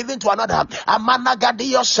not be given to another.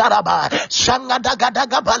 Amanagadiyo Sharaba,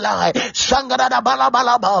 Shangadagadaga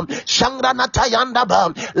Shangadabalabalaba, Shangrana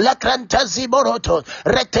Tayandaba, Lakrantezi Boroto,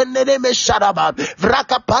 Retenere Mesharaba,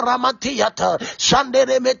 Vraka Paramatiata,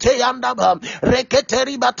 Shandere Meteyandaba,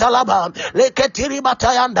 Reketeri Batalaba, Leketiri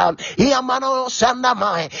Batayanda, Iamano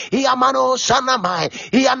Sandamai, Iamano Sanamai,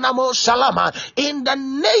 Ianamo Salama, in the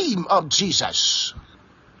name of Jesus.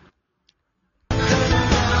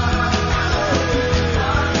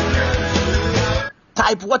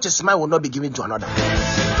 Type, what is mine will not be given to another.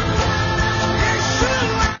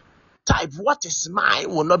 Type, what is mine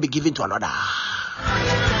will not be given to another.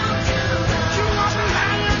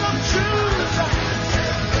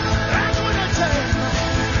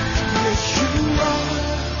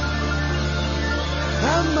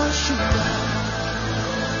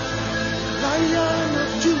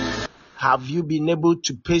 Have you been able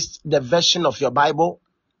to paste the version of your Bible?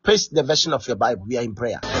 Paste the version of your Bible. We are in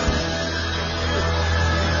prayer.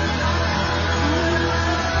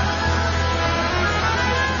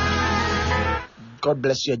 God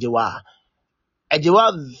bless you, Ejewa.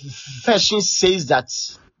 Ejewa version says that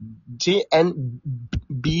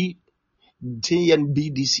JNBDC.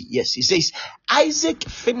 Yes, it says Isaac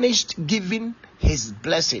finished giving his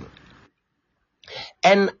blessing,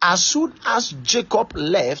 and as soon as Jacob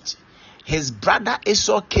left, his brother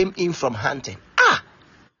Esau came in from hunting.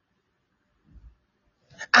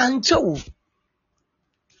 Until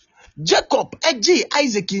Jacob eji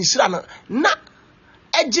Isaac in Srana na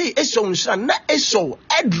eji Esau in Srana na Esau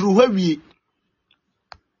edru hawie.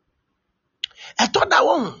 I thought that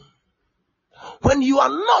one, when you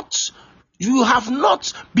have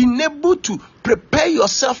not been able to prepare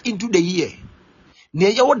yourself into the year.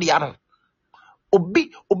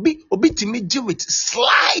 Obi to me deal with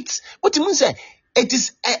slight. What you mean say? It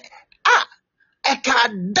is a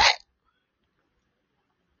card.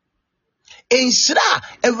 Ensra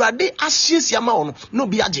Ewurade ahyesia ma wo no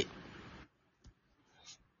bi agye.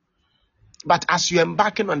 But as you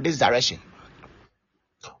embarking on this direction,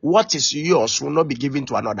 what is yours will not be given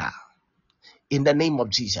to another. In the name of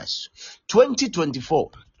Jesus.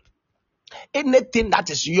 2024, anything that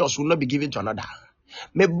is yours will not be given to another.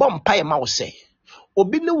 Me bomb pie ma wo say,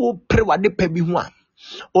 obi ne wo pre wade pa bi ho a,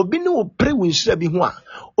 obi ne wo pre wo nsira bi ho a,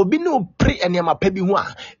 obi ne wo pre enema pa bi ho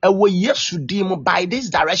a, ewo Yesu dim by these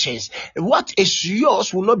directions, what is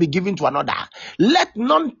yours will not be given to another. Let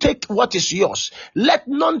none take what is yours. Let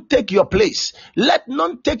none take your place. Let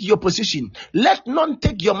none take your position. Let none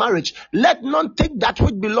take your marriage. Let none take that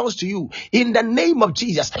which belongs to you. In the name of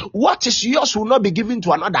Jesus, what is yours will not be given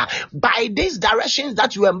to another. By these directions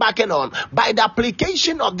that you are embarking on, by the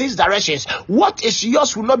application of these directions, what is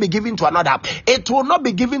yours will not be given to another. It will not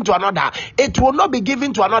be given to another. It will not be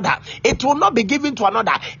given to another. It will not be given to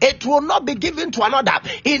another. It will not be given to another.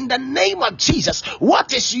 In the name of Jesus,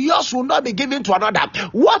 what is yours will not be given to another.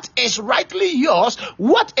 What is rightly yours,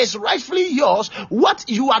 what is rightfully yours, what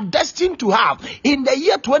you are destined to have in the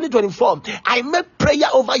year 2024, I make prayer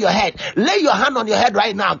over your head. Lay your hand on your head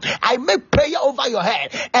right now. I make prayer over your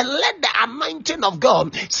head and let the anointing of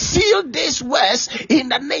God seal these words in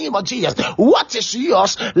the name of Jesus. What is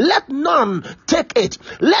yours, let none take it.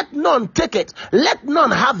 Let none take it. Let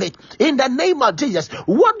none have it in the name of Jesus.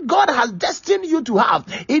 What God has destined you to have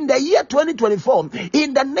in the year 2024,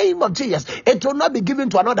 in the name of Jesus, it will not be given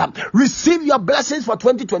to another. Receive your blessings for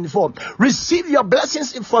 2024. Receive your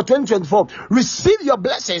blessings for 2024. Receive your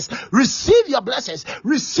blessings. Receive your blessings.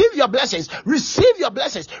 Receive your blessings. Receive your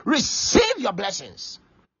blessings. Receive your blessings.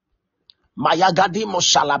 Mayagadi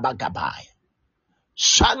Moshalabagabai.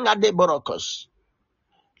 Shanga de Borokos.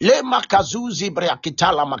 Le Makazuzi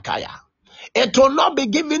Breakitala Makaya. It will not be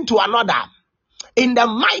given to another. In the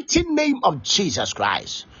mighty name of Jesus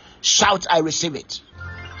Christ. Shout, I receive it.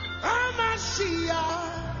 Amashia,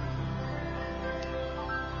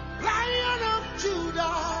 Lion of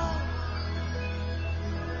Judah,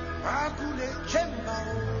 Akule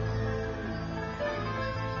Kembao,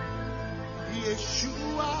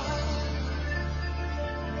 Yeshua,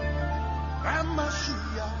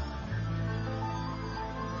 Amashia,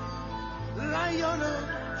 Lion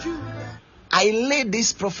of Judah. I lay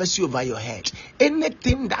this prophecy over your head.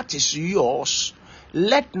 Anything that is yours,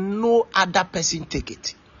 let no other person take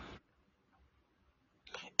it.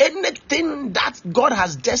 Anything that God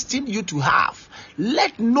has destined you to have,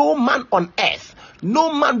 let no man on earth,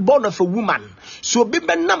 no man born of a woman, so be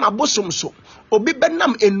benam abosom so, obi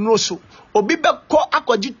benam enro so, obi be ko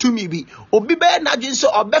akwaji tumi bi, obi be najin so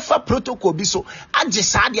obefa protocol bi so, agye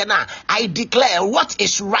sadia na, I declare what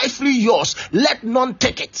is rightfully yours, let none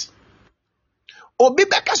take it. Obi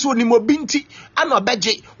beka so ni mobinti ana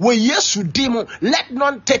obeje wo Yesu dim, let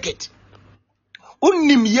none take it.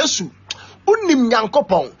 Unim Yesu, unim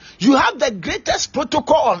Nyankopon. You have the greatest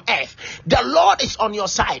protocol on earth. The Lord is on your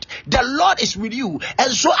side. The Lord is with you.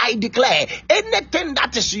 And so I declare, anything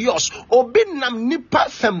that is yours, obi nam nipa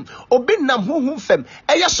fem, obi nam huhu fem,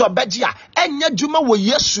 eya so obejia, enya juma wo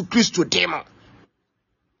Yesu Kristo dim.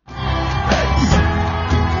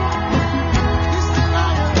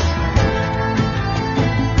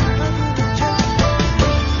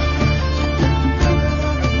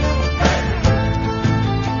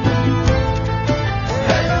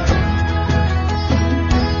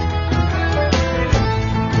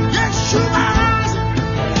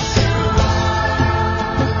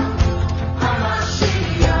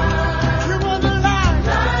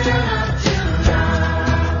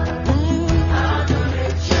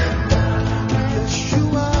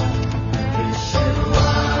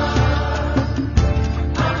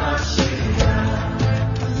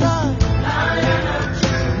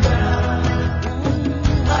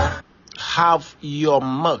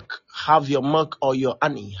 Have your milk or your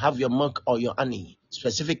honey. Have your milk or your honey.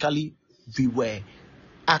 Specifically, we were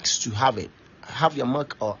asked to have it. Have your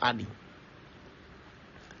milk or honey.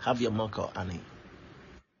 Have your milk or honey.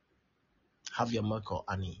 Have your milk or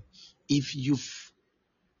honey. If you've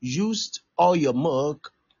used all your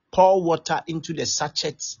milk, pour water into the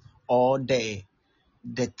sachets or the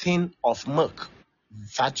tin of milk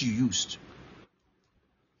that you used.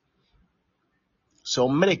 So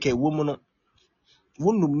make a woman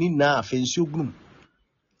wonum ni na fensuo gnum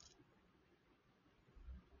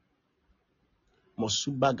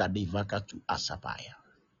mosuba gadivaka to asapaya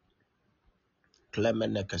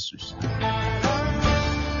Clemenekasus.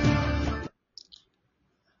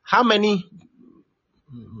 How many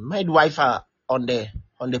midwives are on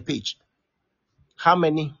the page? How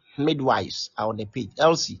many midwives are on the page?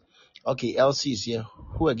 Elsie. Okay, Elsie is here.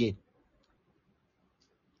 Who again?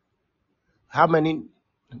 How many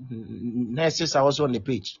nurses are also on the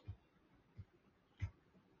page?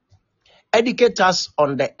 Educate us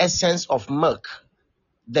on the essence of milk,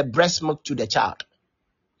 the breast milk to the child.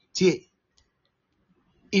 See,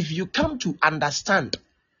 if you come to understand,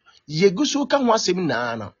 yegusu kan wasem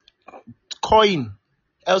na coin,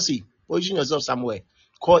 Elsie, position yourself somewhere.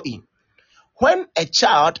 Call in. When a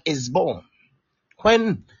child is born,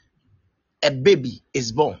 when a baby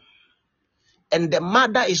is born, and the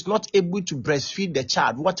mother is not able to breastfeed the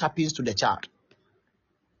child, what happens to the child?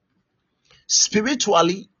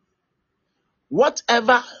 Spiritually,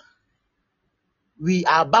 whatever we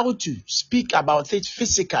are about to speak about it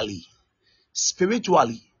physically,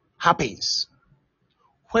 spiritually happens.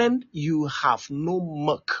 When you have no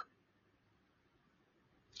milk,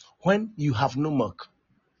 when you have no milk,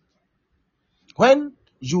 when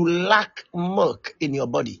you lack milk in your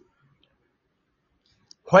body,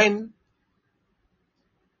 when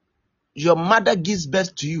your mother gives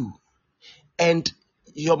birth to you and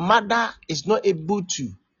your mother is not able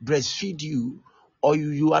to breastfeed you, or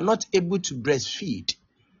you are not able to breastfeed,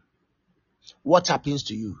 what happens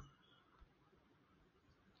to you?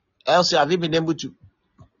 Else, have you been able to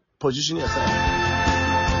position yourself?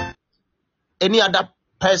 Any other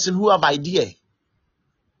person who have idea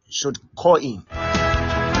should call in.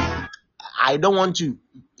 I don't want to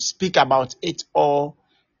speak about it all,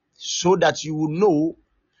 so that you will know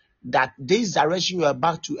that this direction you are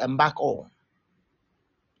about to embark on.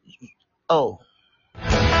 Oh.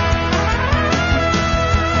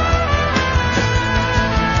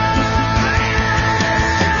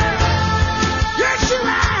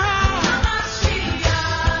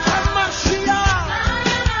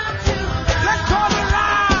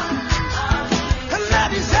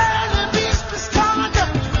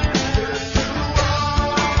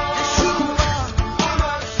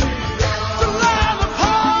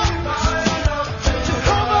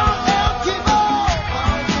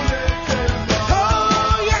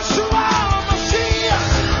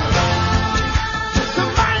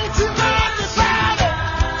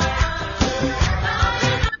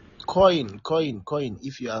 Coin.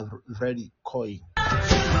 If you are ready, coin.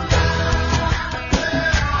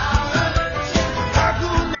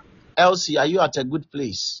 Elsie, are you at a good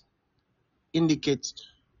place? Indicate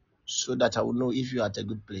so that I will know if you are at a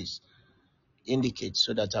good place. Indicate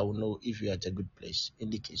so that I will know if you are at a good place.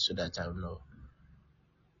 Indicate so that I will know.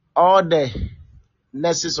 All the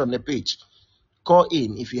nurses on the page, call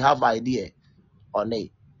in if you have idea on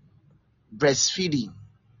it. Breastfeeding.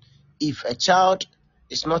 If a child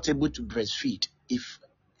is not able to breastfeed, if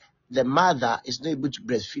the mother is not able to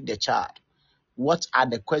breastfeed the child, what are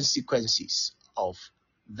the consequences of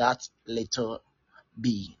that little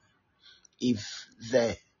being? If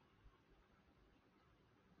the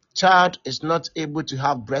child is not able to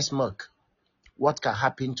have breast milk, what can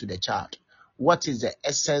happen to the child? What is the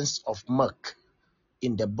essence of milk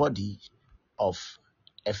in the body of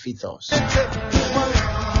a fetus?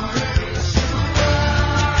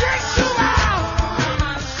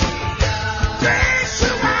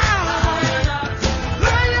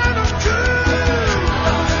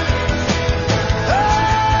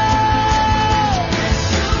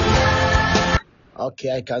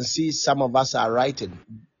 Okay, I can see some of us are writing.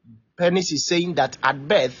 Penis is saying that at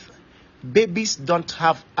birth, babies don't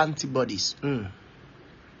have antibodies.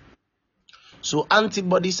 So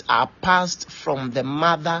antibodies are passed from the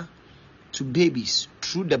mother to babies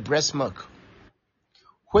through the breast milk,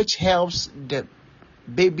 which helps the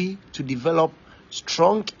baby to develop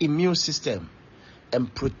strong immune system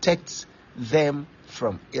and protects them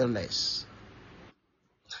from illness.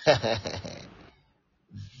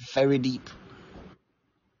 Very deep.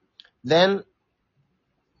 Then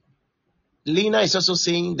Lena is also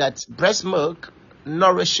saying that breast milk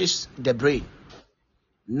nourishes the brain.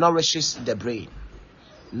 Nourishes the brain.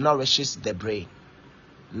 Nourishes the brain.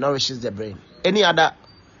 Nourishes the brain. Any other?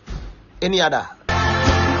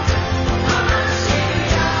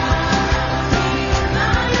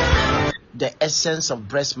 The essence of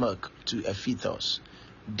breast milk to a fetus.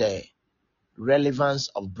 The relevance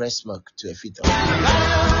of breast milk to a fetus.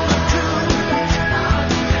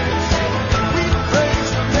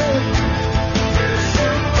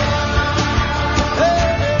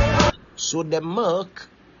 So the milk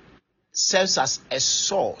serves as a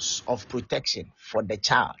source of protection for the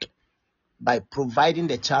child by providing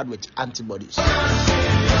the child with antibodies.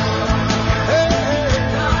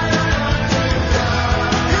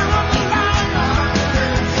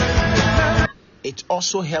 It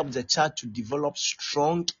also helps the child to develop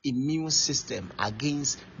strong immune system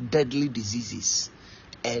against deadly diseases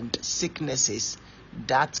and sicknesses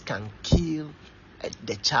that can kill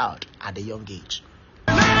the child at a young age.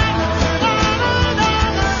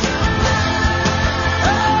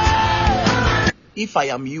 If I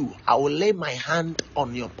am you, I will lay my hand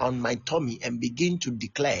on my tummy and begin to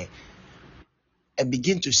declare and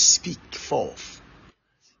begin to speak forth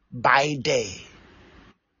by the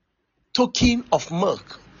token of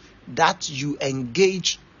milk that you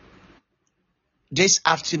engage this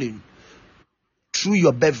afternoon through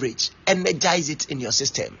your beverage. Energize it in your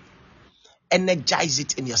system. Energize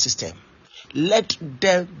it in your system. Let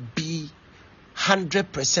there be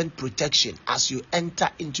 100% protection as you enter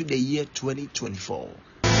into the year 2024.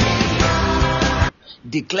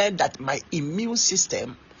 Declare that my immune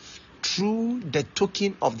system, through the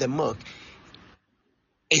token of the milk,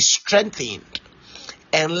 is strengthened,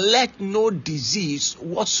 and let no disease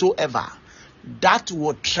whatsoever that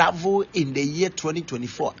will travel in the year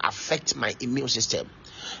 2024 affect my immune system.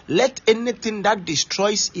 Let anything that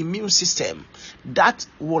destroys immune system that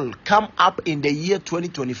will come up in the year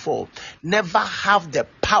 2024 never have the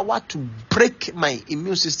power to break my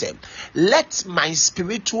immune system. Let my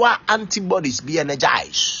spiritual antibodies be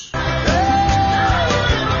energized.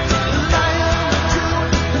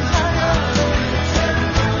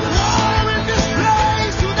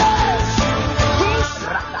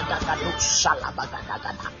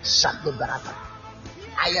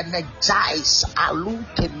 I energize alu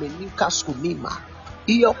kemenuka skumima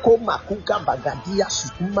iyoko makuka bagadia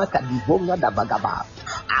sukuma kadivonga da bagaba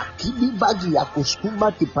akidi bagi ya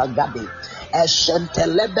kuskuma tipagade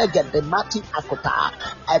eshentelebe gedemati akota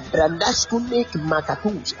ebrandaskunik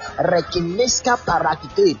makatus rekineska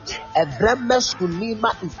parakite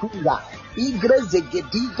ebremeskunima ikunga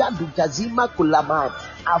igrezegediga dutazima kulama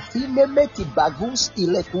afine meki bagus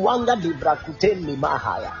iletuanga librakuteni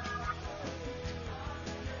mahaya.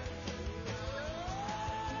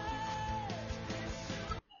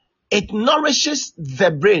 It nourishes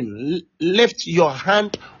the brain. Lift your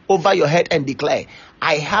hand over your head and declare,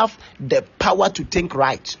 I have the power to think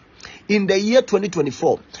right. In the year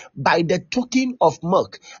 2024, by the token of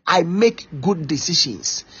milk, I make good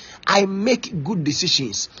decisions. I make good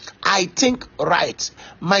decisions. I think right.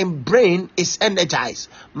 My brain is energized.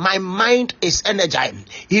 My mind is energized.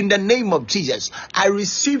 In the name of Jesus, I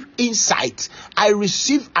receive insight. I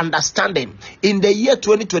receive understanding. In the year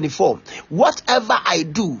 2024, whatever I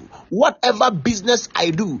do, whatever business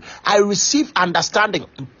I do, I receive understanding.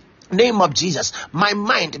 Name of Jesus, my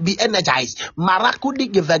mind be energized. Marakudi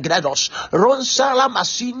gevegredos, ronsala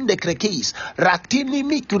masin de krekis, ratini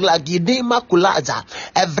mikula gidema kulaza,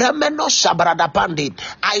 evremeno shabradapandi.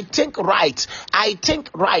 I think right. I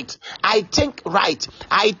think right. I think right.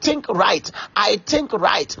 I think right. I think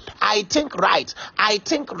right. I think right. I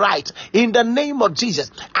think right. In the name of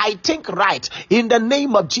Jesus, I think right. In the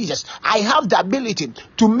name of Jesus, I have the ability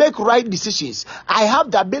to make right decisions. I have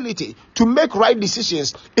the ability to make right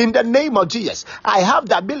decisions. In the name of Jesus, I have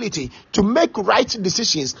the ability to make right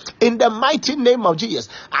decisions. In the mighty name of Jesus,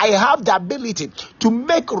 I have the ability to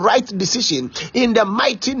make right decisions. In the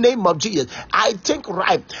mighty name of Jesus, I think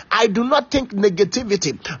right. I do not think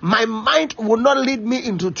negativity. My mind will not lead me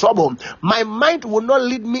into trouble. My mind will not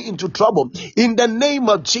lead me into trouble. In the name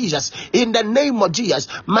of Jesus, in the name of Jesus,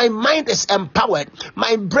 my mind is empowered.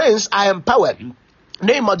 My brains are empowered.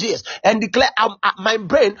 Name of Jesus, and declare my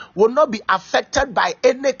brain will not be affected by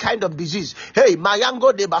any kind of disease. Hey,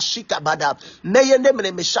 Mayango de Bashika Bada,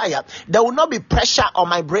 Neyene Messiah, there will not be pressure on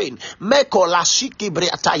my brain. Meko Lashiki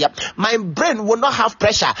Briataya, my brain will not have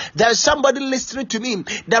pressure. There is somebody listening to me.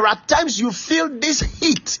 There are times you feel this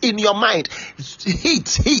heat in your mind,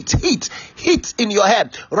 heat in your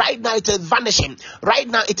head. Right now it is vanishing. Right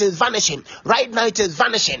now it is vanishing. Right now it is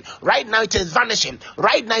vanishing. Right now it is vanishing.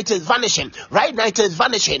 Right now it is vanishing. Right now it is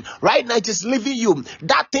vanishing. Right now it is leaving you.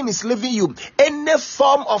 That thing is leaving you. Any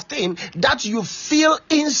form of thing that you feel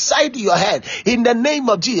inside your head, in the name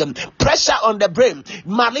of Jesus, pressure on the brain,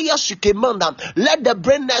 Maria Shikemanda, let the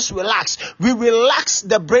brain nerves relax. We relax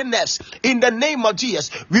the brain nerves in the name of Jesus.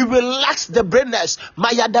 We relax the brain nerves.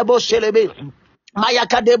 Maya Dabo Shelebe.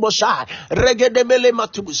 Mayakadebosha, regedemele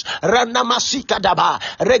matus, ranamasika daba,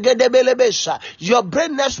 regedemele besha. Your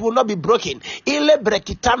brain nerves will not be broken. Ile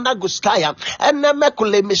brekitanda guskaya,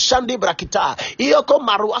 enemekule mishandi brakita, iyoko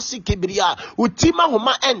maruasi kibria, utima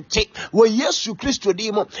huma ente, wo Yesu Kristo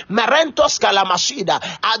dimo, merentos kalamashida,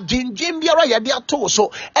 ajinjimbiara yadia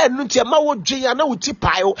toso, enuntiama wo jiyana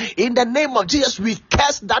utipayo. In the name of Jesus, we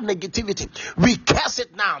curse that negativity. We curse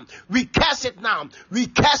it now. We curse it now. We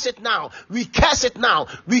curse it now. We curse curse it now.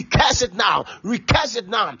 We curse it now. We curse it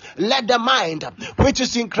now. Let the mind which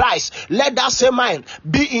is in Christ, let that same mind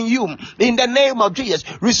be in you. In the name of Jesus,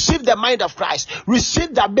 receive the mind of Christ.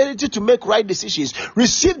 Receive the ability to make right decisions.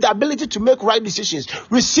 Receive the ability to make right decisions.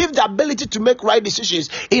 Receive the ability to make right decisions.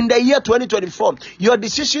 In the year 2024, your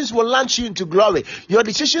decisions will launch you into glory. Your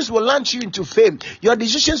decisions will launch you into fame. Your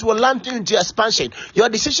decisions will launch you into expansion. Your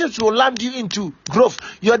decisions will land you into growth.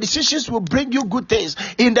 Your decisions will bring you good things.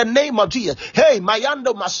 In the name of Jesus. Hey,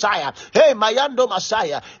 Mayando Messiah. Hey, Mayando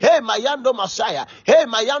Messiah. Hey, Mayando Messiah. Hey,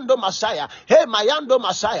 Mayando Messiah. Hey, Mayando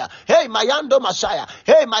Messiah. Hey, Mayando Messiah.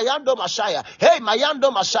 Hey, Mayando Messiah. Hey,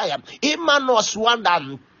 Mayando Messiah. Imano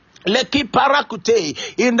Swandam. Leki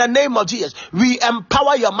parakute. In the name of Jesus, we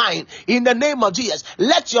empower your mind. In the name of Jesus,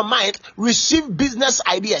 let your mind receive business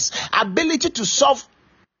ideas, ability to solve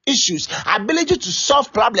issues, ability to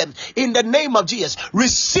solve problems. In the name of Jesus,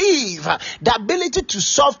 receive the ability to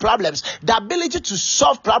solve problems, the ability to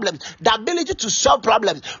solve problems, the ability to solve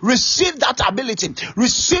problems. Receive that ability.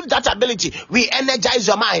 Receive that ability. We energize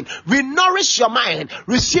your mind. We nourish your mind.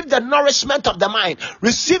 Receive the nourishment of the mind.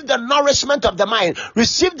 Receive the nourishment of the mind.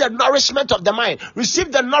 Receive the nourishment of the mind.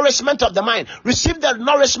 Receive the nourishment of the mind. Receive the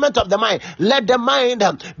nourishment of the mind. Let the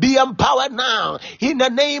mind be empowered now. In the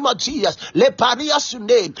name of Jesus. Le paria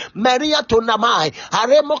sunde. Maria Tonamai,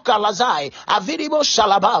 Aremo Kalazai, Avirimo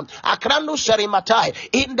Shalabam, Akrando Sharimatai,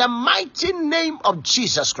 in the mighty name of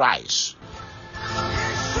Jesus Christ.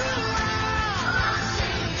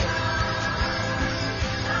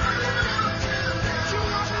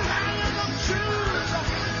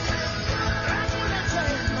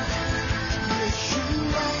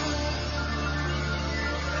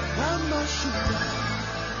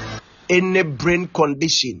 Any brain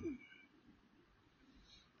condition,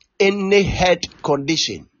 any head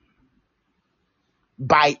condition,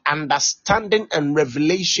 by understanding and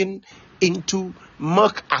revelation into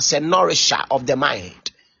milk as a nourisher of the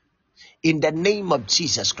mind, in the name of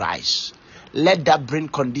Jesus Christ, let that brain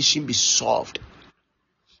condition be solved.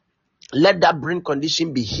 Let that brain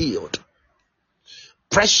condition be healed.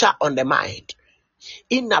 Pressure on the mind,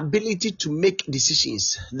 inability to make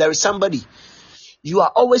decisions. There is somebody, you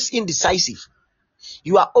are always indecisive.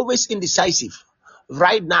 You are always indecisive.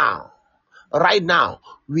 Right now,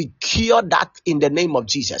 we cure that in the name of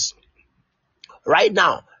Jesus. Right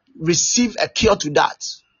now, receive a cure to that.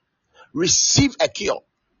 Receive a cure.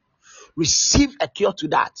 Receive a cure to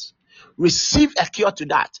that. Receive a cure to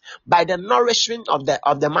that. By the nourishment of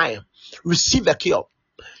the mind, receive a cure.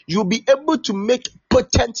 You'll be able to make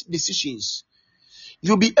potent decisions.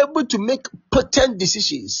 You'll be able to make potent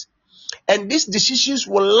decisions. And these decisions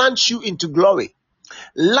will launch you into glory,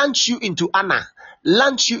 launch you into honor,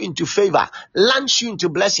 launch you into favor, launch you into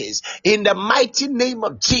blessings. In the mighty name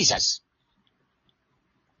of Jesus,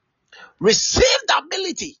 receive the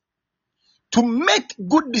ability to make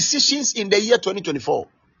good decisions in the year 2024.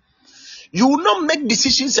 You will not make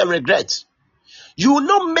decisions and regret. You will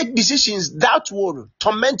not make decisions that will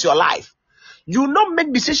torment your life. You will not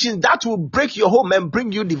make decisions that will break your home and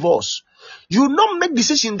bring you divorce. You will not make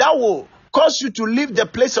decisions that will cause you to leave the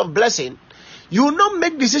place of blessing. You will not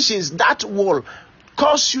make decisions that will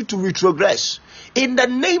cause you to retrogress. In the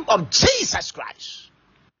name of Jesus Christ,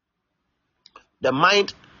 the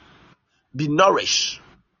mind be nourished.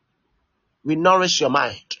 We nourish your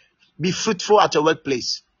mind. Be fruitful at your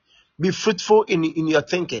workplace. Be fruitful in your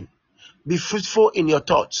thinking. Be fruitful in your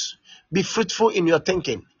thoughts. Be fruitful in your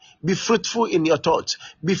thinking. Be fruitful in your thoughts.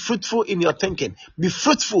 Be fruitful in your thinking. Be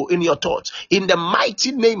fruitful in your thoughts. In the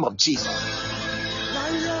mighty name of Jesus.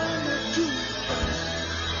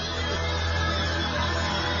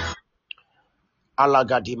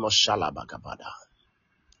 Alagadimo Shalabagabada.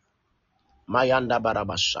 Mayanda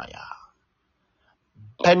Barabashaya.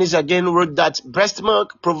 Pennies again wrote that breast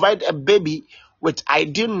milk provide a baby with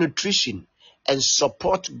ideal nutrition and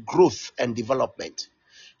support growth and development.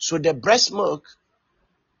 So the breast milk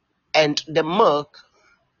and the milk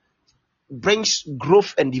brings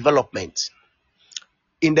growth and development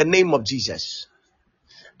in the name of Jesus.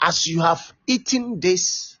 As you have eaten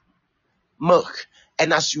this milk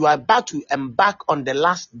and as you are about to embark on the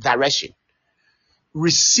last direction,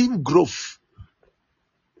 receive growth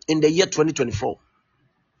in the year 2024.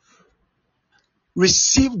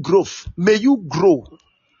 Receive growth. May you grow.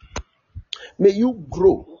 May you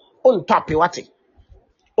grow. On top of what?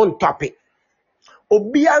 On top of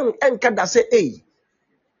Obiang enkada say, hey,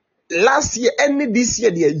 last year, and this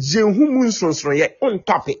year, on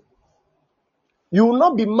top of you will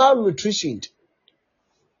not be malnutritioned.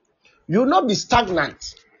 You will not be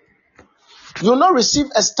stagnant. You will not receive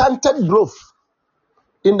a stunted growth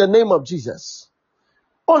in the name of Jesus.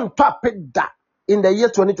 On top of that, in the year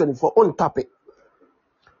 2024. On tap it.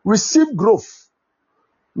 Receive growth.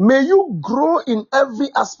 May you grow in every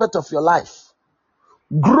aspect of your life.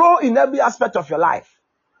 Grow in every aspect of your life.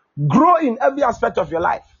 Grow in every aspect of your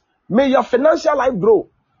life. May your financial life grow.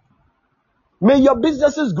 May your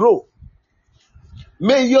businesses grow.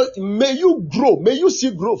 May you grow. May you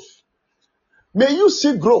see growth. May you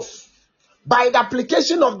see growth. By the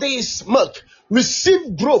application of this milk,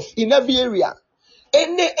 receive growth in every area.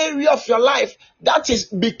 Any area of your life that is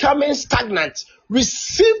becoming stagnant,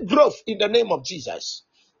 receive growth in the name of Jesus.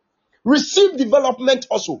 Receive development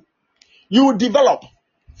also. You will develop.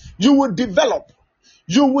 You will develop.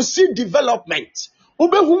 You will see development.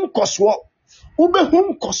 Ubehum koswo.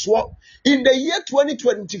 Ubehum koswo. In the year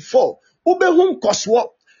 2024, ubehum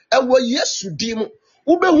koswo. Ewo Yesu dimu.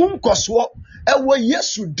 Ubehum koswo. Ewo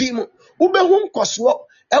Yesu dimu. Ubehum koswo.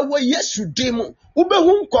 Ewo Yesu dimu.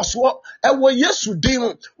 Ubehum koswo. Ewo Yesu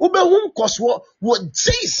dimu. Ubehum koswo. Wo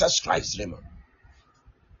Jesus Christ name.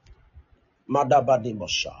 Madabadi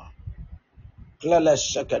Mosha.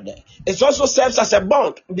 It also serves as a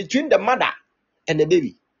bond between the mother and the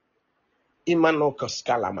baby.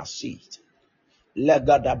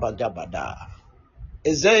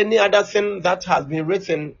 Is there any other thing that has been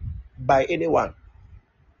written by anyone?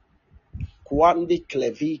 Kwandi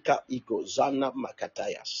Klevika Ikozana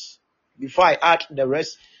Makatayas. Before I add the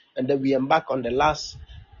rest and then we embark on the last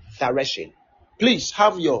direction, please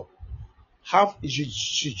have your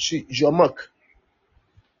milk.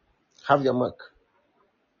 Have your milk.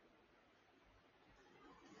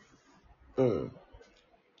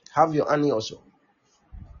 Have your honey also.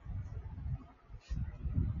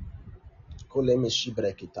 Koleme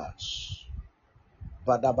shibrekitas.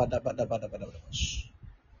 Bada bada bada bada bada bada.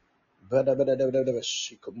 Bada bada bada bada bada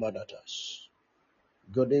shikumadatas.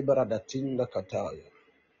 Gode baradatinda kataya.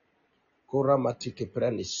 Kura matike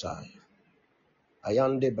prenisai.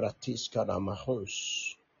 Ayande bratiska na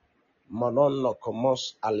mahons. Manon no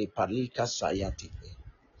komos alipalika sayati.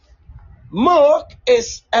 Milk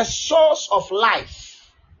is a source of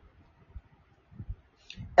life,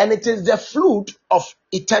 and it is the fruit of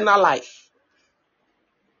eternal life.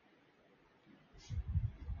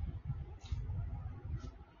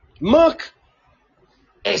 Milk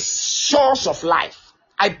is source of life.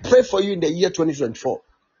 I pray for you in the year 2024.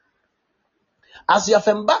 As you have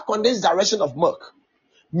embarked on this direction of milk,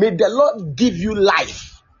 may the Lord give you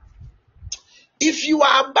life. If you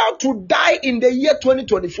are about to die in the year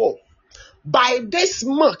 2024, by this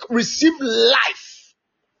milk, receive life.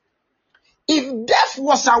 If death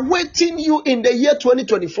was awaiting you in the year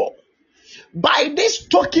 2024, by this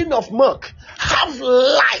token of milk, have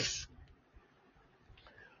life.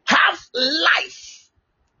 Have life.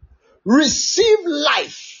 Receive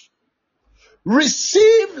life.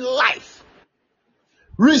 Receive life.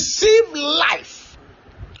 Receive life.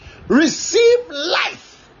 Receive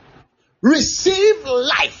life. Receive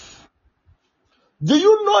life. Do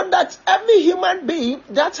you know that every human being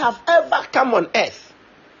that have ever come on earth,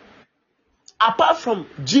 apart from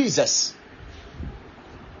Jesus,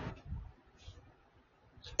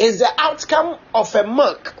 is the outcome of a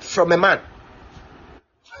milk from a man?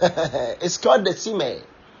 It's called the semen.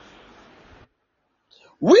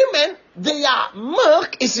 Women, their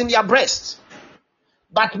milk is in their breast,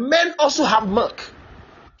 but men also have milk.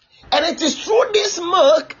 And it is through this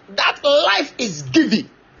milk that life is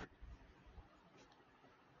given.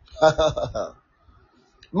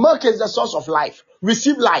 Milk is the source of life.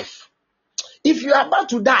 Receive life. If you are about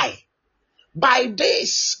to die, by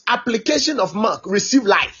this application of milk, receive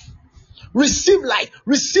life. Receive life.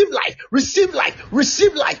 Receive life. Receive life.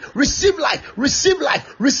 Receive life. Receive life. Receive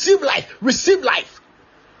life. Receive life. Receive life.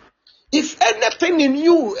 If anything in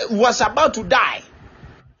you was about to die,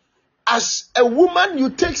 as a woman,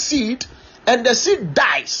 you take seed and the seed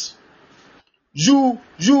dies. You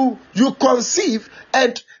conceive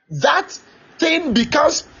and that thing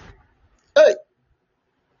becomes,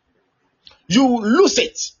 you lose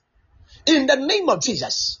it. In the name of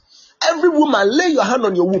Jesus, every woman, lay your hand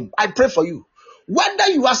on your womb. I pray for you. Whether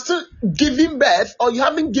you are still giving birth or you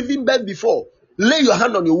haven't given birth before, lay your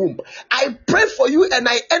hand on your womb. I pray for you and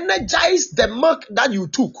I energize the milk that you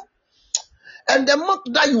took and the milk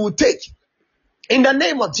that you will take. In the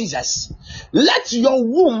name of Jesus, let your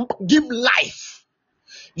womb give life.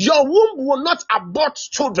 Your womb will not abort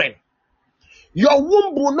children. Your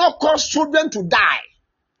womb will not cause children to die.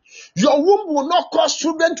 Your womb will not cause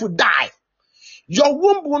children to die. Your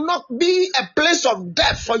womb will not be a place of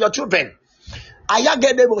death for your children. I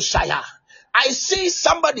see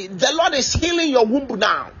somebody, the Lord is healing your womb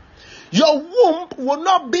now. Your womb will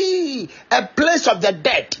not be a place of the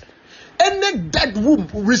dead. Any dead womb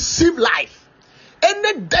will receive life.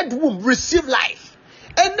 Any dead womb, receive life.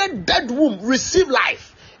 Any dead womb, receive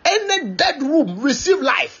life. Any dead womb, receive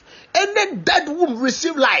life. Any dead womb,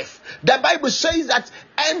 receive life. The Bible says that,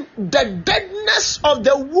 and the deadness of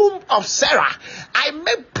the womb of Sarah. I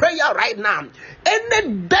make prayer right now.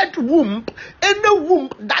 Any dead womb, any womb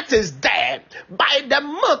that is dead, by the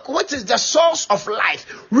milk, which is the source of life,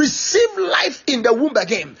 receive life in the womb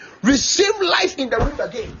again. Receive life in the womb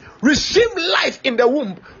again. Receive life in the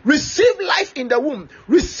womb. Receive life in the womb.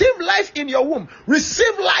 Receive life in your womb.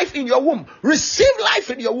 Receive life in your womb. Receive life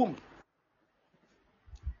in your womb.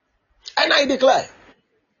 And I declare,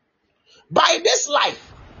 by this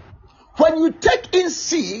life, when you take in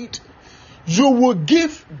seed, you will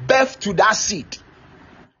give birth to that seed.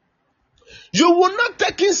 You will not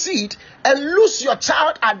take in seed and lose your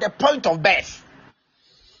child at the point of birth.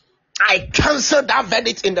 I cancel that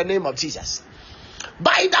verdict in the name of Jesus.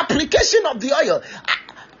 By the application of the oil,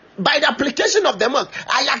 by the application of the milk,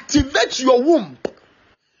 I activate your womb,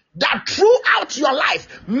 that throughout your life,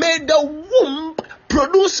 may the womb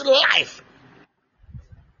produce life.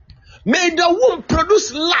 May the womb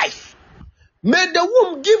produce life. May the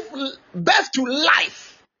womb give birth to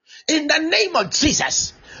life. In the name of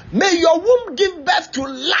Jesus. May your womb give birth to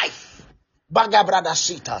life. Baga brother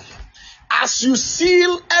Sita. As you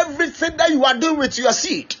seal everything that you are doing with your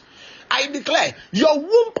seed, I declare your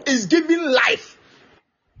womb is giving life.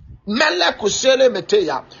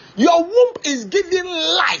 Your womb is giving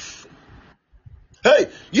life. Hey,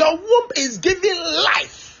 your womb is giving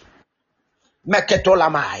life.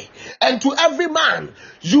 Meketolamai. And to every man,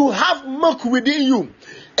 you have milk within you.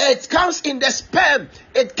 It comes in the sperm.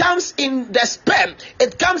 It comes in the sperm.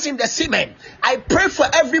 It comes in the semen. I pray for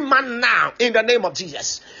every man now in the name of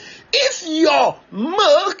Jesus. If your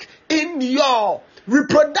milk in your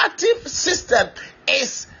reproductive system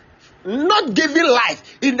is not giving life,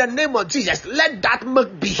 in the name of Jesus, let that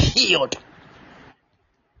milk be healed.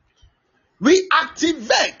 We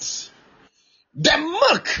activate the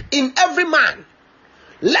milk in every man.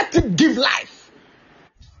 Let it give life.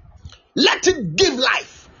 Let it give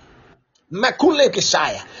life. Makule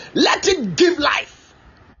Kishaya. Let it give life.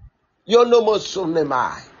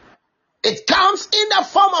 Yonomosunemai. It comes in the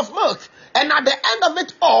form of milk. And at the end of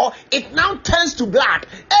it all, it now turns to blood.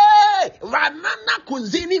 Hey, Ranana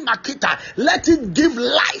Kuzini Makita. Let it give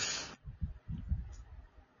life.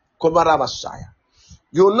 Kobarabashaya.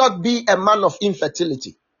 You will not be a man of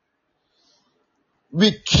infertility.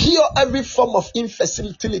 We cure every form of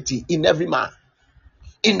infertility in every man.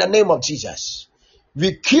 In the name of Jesus.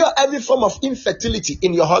 We cure every form of infertility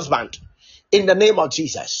in your husband. In the name of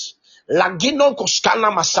Jesus. Lagino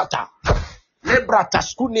koskana masata. Lebra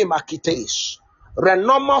taskune makiteis.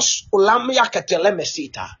 Renomos ulamia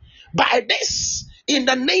ketelemesita. By this, in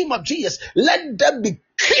the name of Jesus, let them be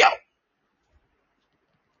cured.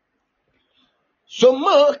 So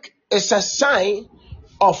milk is a sign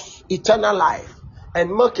of eternal life. And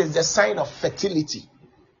milk is the sign of fertility.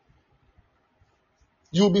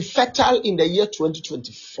 You'll be fertile in the year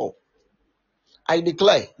 2024. I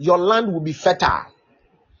declare, your land will be fertile.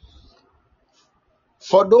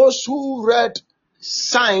 For those who read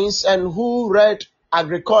science and who read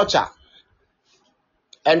agriculture,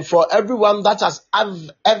 and for everyone that has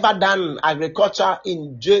ever done agriculture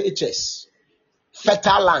in JHS,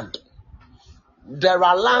 fertile land. There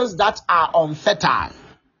are lands that are unfertile.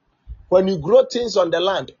 When you grow things on the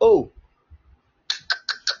land,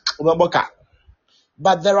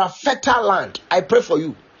 but there are fertile land. I pray for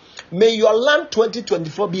you. May your land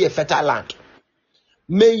 2024 be a fertile land.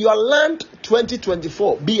 May your land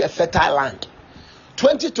 2024 be a fertile land.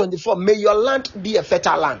 2024, may your land be a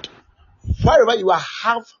fertile land. Wherever you are,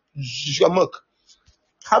 have your milk.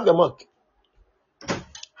 Have your milk.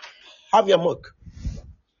 Have your milk.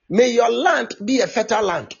 May your land be a fertile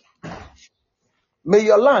land. May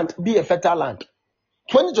your land be a fertile land.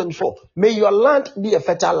 2024, may your land be a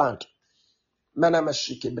fertile land.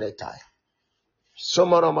 Manamashiki bretai.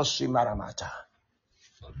 Somoromoshi maramata.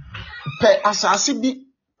 Pe asasi bi,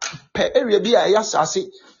 pe area bi a yasasi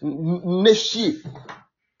neshi.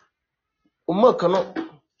 Umakano.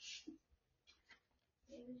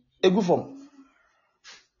 Egufom.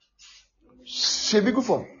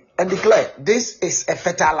 Shebigufom. And declare, this is a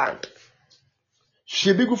fertile land.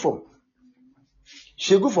 Shebigufom.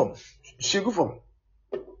 Shegufom. Shegufom.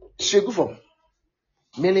 Shegufom.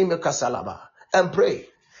 Minimekasalaba. And pray.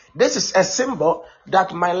 This is a symbol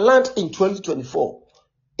that my land in 2024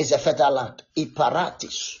 is a fertile land.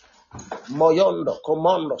 Iparatis. Moyondo.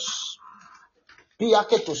 Commandos.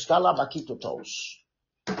 Piaketus kalabakitotos.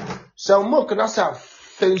 So milk nasa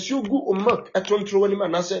fensugu milk etontrowani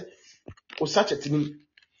manase osachetini.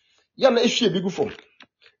 Yana issue big form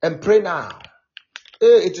and pray now.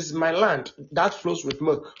 It is my land that flows with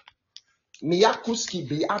milk. Miyakuski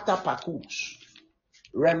beata pakus.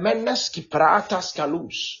 Remeneski praata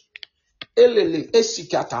scalus. Elele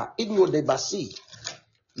esikata igno de basi.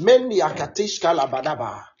 Meni akatishka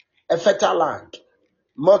labadaba. A fertile land.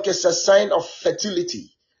 Milk is a sign of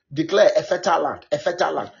fertility. Declare a fertile land, a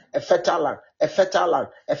fertile land, a fertile land, a fertile land,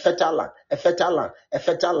 a fertile land, a fertile land, a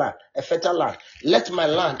fertile land, a fertile land. Let my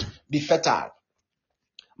land be fertile.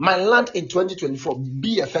 My land in 2024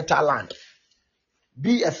 be a fertile land.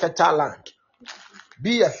 Be a fertile land.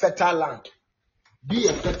 Be a fertile land. Be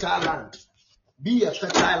a fertile land. Be a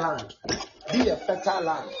fertile land. Be a fertile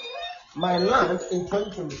land. My land in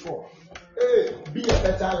 2024. Be a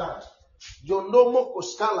fertile land. Yonomo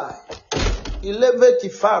Koskala. 11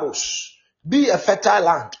 Tifaros. Be a fertile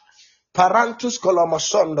land. Parantus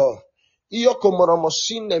Kolomosondo. Iyo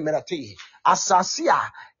Komoromosine Merati.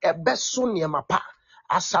 Asasia ebesu niemapa.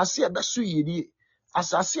 Asasia ebesu yidi.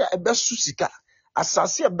 Asasia ebesu sika.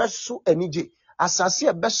 Asasia ebesu enije. Asasia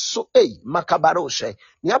ebesu makabaroshe.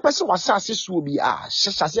 Ni abesu wasasi subi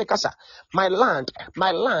Asasia kasa. My land,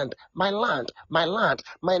 my land, my land, my land,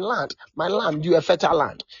 my land, my land. You a fertile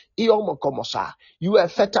land. Iyo mokomosa. You are a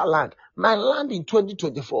fertile land. My land in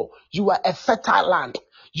 2024. You are a fertile land.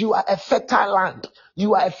 You are a fertile land.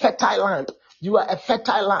 You are a fertile land. You are a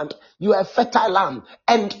fertile land. You are a fertile land.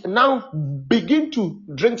 And now begin to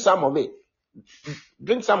drink some of it.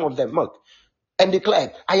 Drink some of the milk. And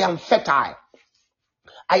declare, I am fertile.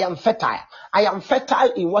 I am fertile. I am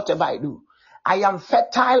fertile in whatever I do. I am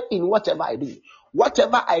fertile in whatever I do.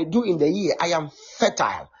 Whatever I do in the year, I am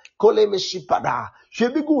fertile.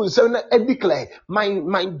 Declare,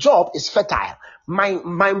 my job is fertile.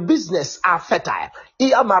 My business are fertile.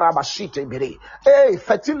 Hey,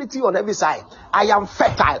 fertility on every side. I am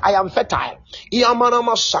fertile. I am fertile.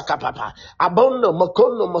 Abono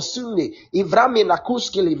mokono mosune ivrami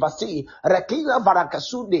nakuskili basi rekina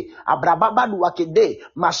barakasude abrababadu wakede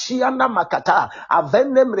mashiana makata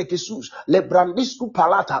avenem rekisus lebrandisku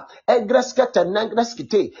palata egreskete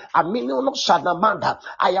nengreskite amino no shanamanda.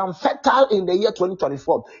 I am fertile in the year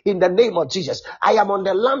 2024 in the name of Jesus. I am on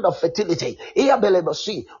the land of fertility.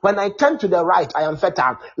 When I turn to the right, I am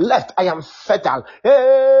fertile. Left, I am fertile.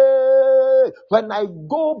 Hey! When I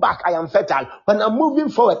go back, I am fertile. When I'm moving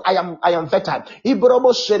forward, I am fertile.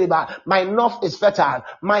 Ibrobo Sheriba, my north is fertile.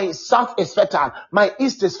 My south is fertile. My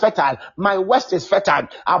east is fertile. My west is fertile.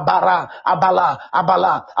 Abala.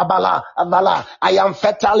 I am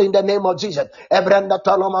fertile in the name of Jesus. Ebrenda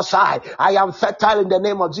Tolomasai, I am fertile in the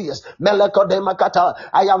name of Jesus. Meleko de Makata,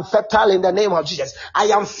 I am fertile in the name of Jesus. I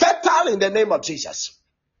am fertile in the name of Jesus.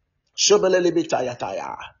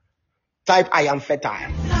 Shobelelebitayataya. Type I am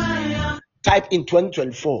fertile. Type in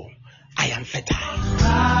 2024. I am fertile.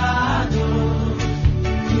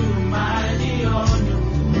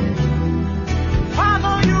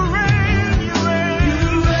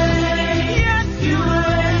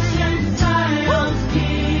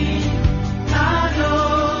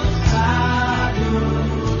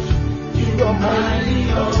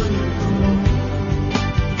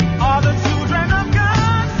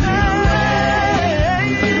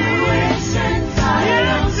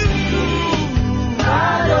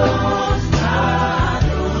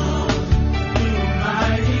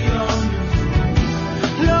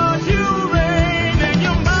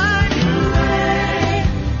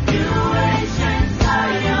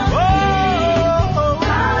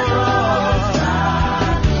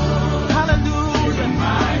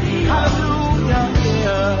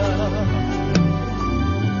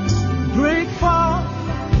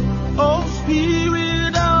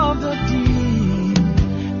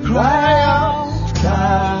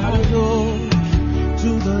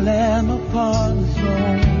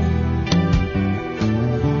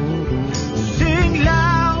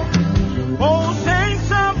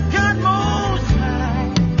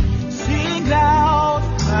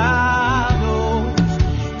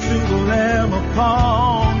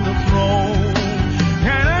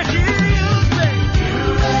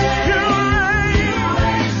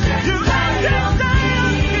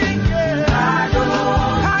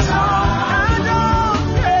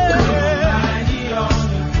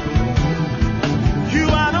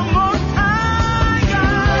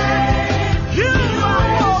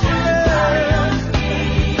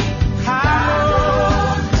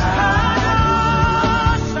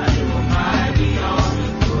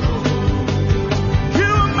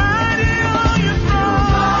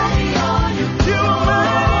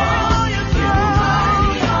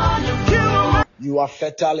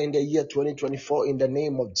 Fertile in the year 2024 in the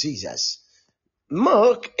name of Jesus.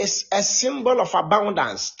 Milk is a symbol of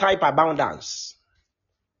abundance. Type abundance.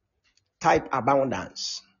 Type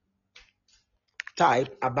abundance.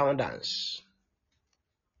 Type abundance.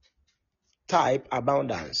 Type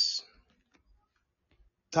abundance.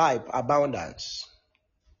 Type abundance.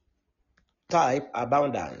 Type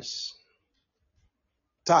abundance.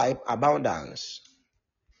 Type abundance.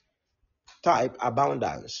 Type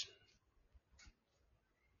abundance.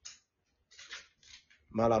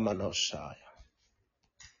 Malamanosaya.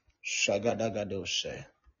 Shagadagadose.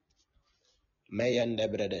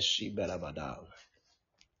 Mayandebredesi belabadao.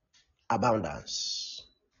 Abundance.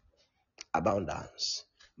 Abundance.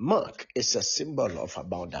 Milk is a symbol of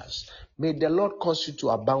abundance. May the Lord cause you to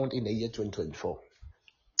abound in the year 2024.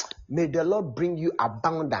 May the Lord bring you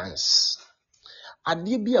abundance.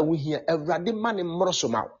 Adibia we hear Evrade mani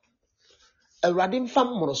morosoma. Evrade mfa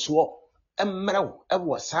moroso emrew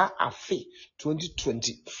ewo sa afe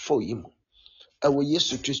 2024 yimu. Ewo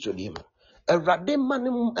Yesu Kristo dimu. Evrade ma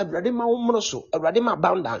moroso, evrade ma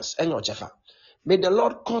abundance enyo chefa. May the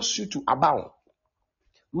Lord cause you to abound.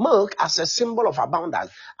 Milk as a symbol of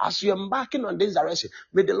abundance. As you're embarking on this direction,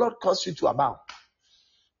 may the Lord cause you to abound.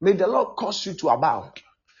 May the Lord cause you to abound.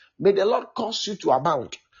 May the Lord cause you to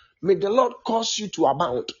abound. May the Lord cause you to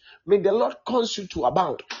abound. May the Lord cause you to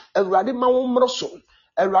abound. Erade ma wo mroso,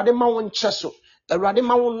 erade ma wo ncheso, erade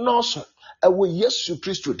ma wo noso, ewo Yesu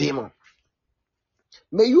Kristo demo.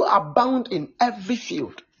 May you abound in every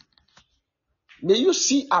field. May you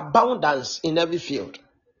see abundance in every field.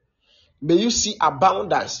 May you see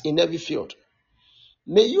abundance in every field.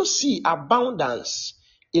 May you see abundance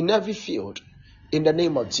in every field in the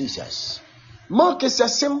name of Jesus. Milk is a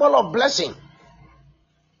symbol of blessing.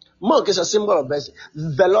 Milk is a symbol of blessing.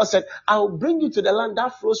 The Lord said, I will bring you to the land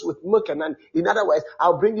that flows with milk and honey. In other words,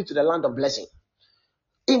 I'll bring you to the land of blessing.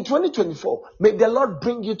 In 2024, may the Lord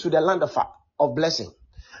bring you to the land of blessing.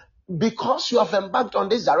 Because you have embarked on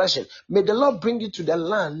this direction, may the Lord bring you to the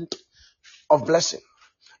land of blessing.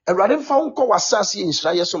 Erade mfa unko wasasi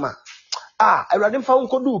Israel soma. Erade mfa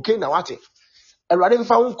unko du Kena wate. Erade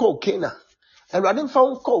mfa unko Kena. Erade mfa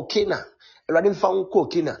unko Kena. Erade mfa unko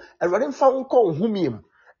Kena. Erade mfa unko humiem.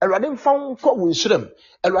 Erade mfa unko winshrem.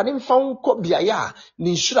 Erade mfa unko biaya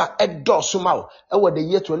ni nshira edo soma ewo the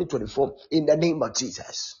year 2024 in the name of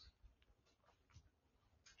Jesus.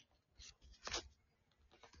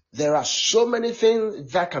 There are so many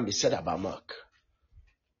things that can be said about milk.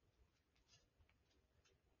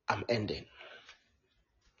 I'm ending.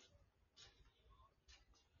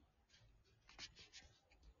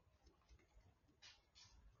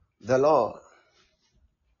 The Lord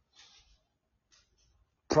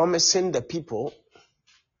promising the people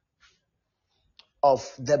of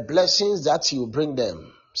the blessings that He will bring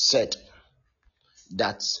them said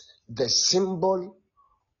that the symbol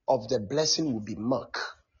of the blessing will be milk.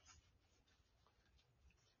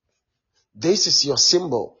 This is your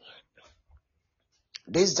symbol.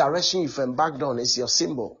 This direction you've embarked on is your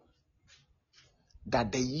symbol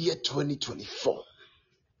that the year 2024,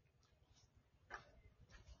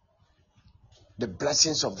 the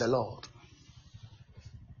blessings of the Lord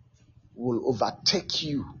will overtake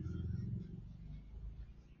you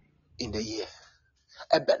in the year.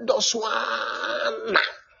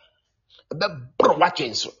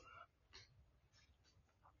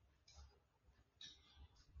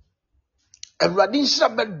 Everybody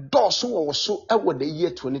should be dosu also ever the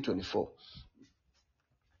year 2024.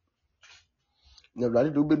 Everybody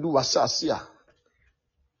do be do wasasia.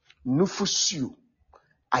 Nufusu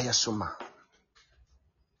ayasoma.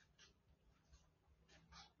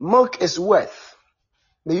 Milk is worth.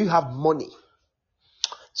 May you have money.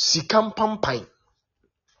 Sikam pampine.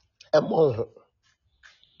 Emon.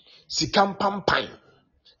 Sikam pampine.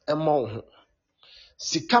 Emon.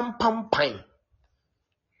 Sikam pampine.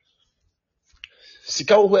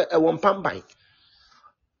 Sika wo e pampine.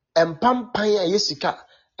 Pampine aye sika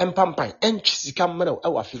pampine. Entwi sika mmere e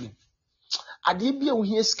wa fili. Ade bia wo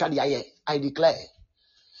hie sika de aye, I declare.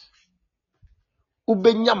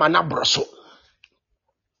 Ubenya mana broso.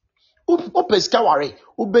 Opeska ware,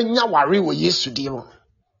 ubenya ware wo Yesu di mo.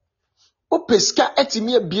 Opeska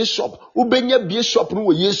etimi abie shop, ubenya bie shop no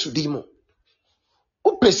wo Yesu di mo.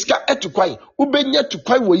 Opeska etukwai, ubenya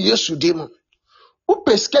tukwai wo Yesu di mo.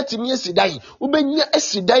 Upeska mi esidai, ubenya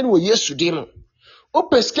esidai wo Yesu di mo.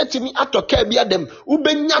 Upeska mi atoka bia dem,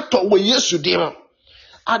 ubenya to wo Yesu di mo.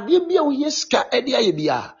 Ade bia wo yeska ede aye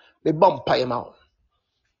bia, me bom pae ma.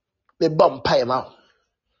 Me bom pae ma.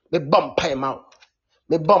 Me bom pae ma.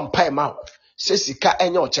 Me bom pae ma. Se sika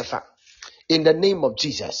enyo chefa. In the name of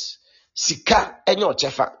Jesus. Sika enyo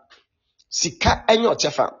chefa. Sika enyo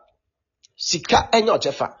chefa. Sika enyo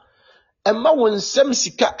chefa. Emma won sem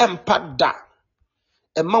sika empa da.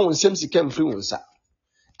 Emma won sem sika mfiri wonsa.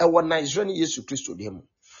 Ewo Nigeria ni Yesu Kristo dem.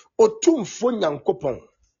 Otumfo Nyankopon.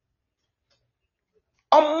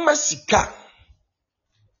 Amma sika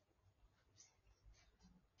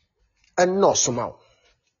enno somawo.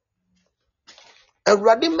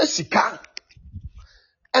 Ewurade masika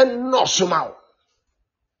enno somawo.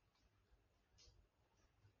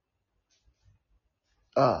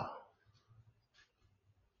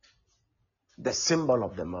 The symbol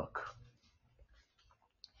of the milk.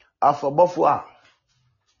 Afobofo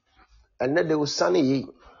and then they will sunny ye.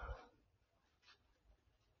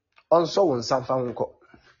 On so one san fanko.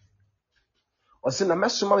 Or send a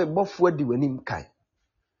message me both word the wenim kai.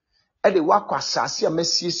 E de wakwa sasi a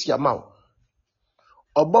messias yamau.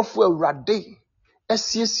 Or both were rade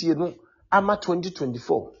SCS no ama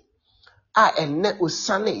 2024. And net was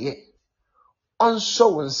sunny ye. On so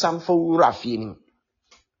one san for raffini.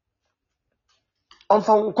 On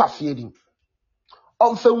found quaffini.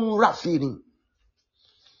 On found raffini.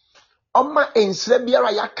 Oma ensre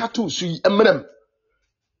biara yakatu sui emrem.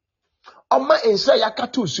 Oma ensre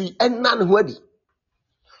yakatu sui ennan hwadi.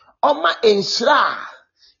 Oma ensra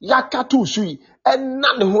yakatu sui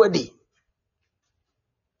ennan hwadi.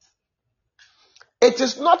 It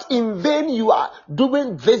is not in vain you are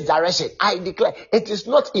doing this direction. I declare it is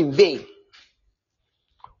not in vain.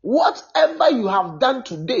 Whatever you have done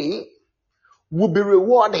today will be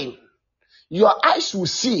rewarding. Your eyes will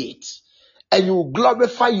see it. And you will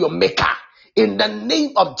glorify your maker in the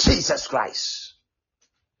name of Jesus Christ.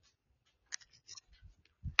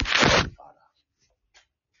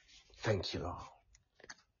 Thank you, Lord.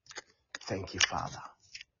 Thank you, Father.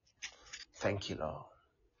 Thank you, Lord.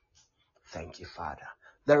 Thank you, Father.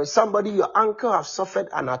 There is somebody, your ankle have suffered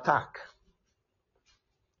an attack.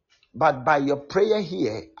 But by your prayer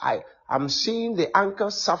here, I'm seeing the ankle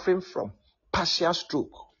suffering from partial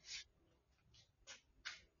stroke.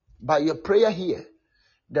 By your prayer here,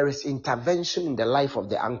 there is intervention in the life of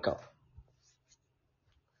the ankle.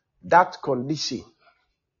 That condition,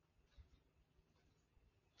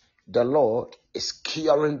 the Lord is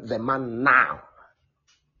curing the man now.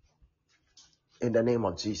 In the name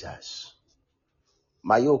of Jesus.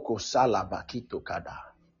 Mayoko sala bakito kada.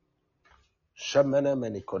 Shemene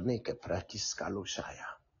menikoneke practice kalushaya.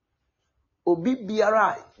 Obi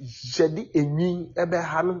biara jadi enyi ebe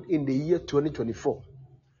hanu in the year 2024.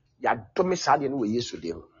 Ya dome sade no we Yesu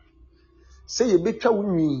dem. Say ye betwa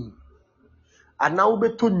wunwi. Ana wo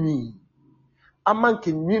beto nwi.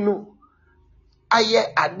 Amanke nwi no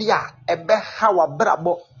aye ade a ebe ha wa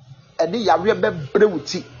brabo. Ede yare be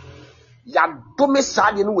brewuti. Ya dome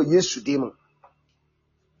sade no we Yesu dem.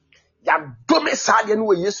 Ya dome sade no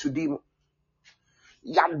we Yesu dem.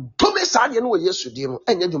 Ya dome sade no we Yesu dem.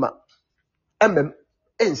 Enye dwuma. Emem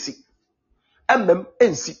ensi. Emem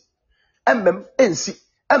ensi. Emem ensi.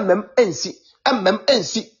 Emem ensi. Emem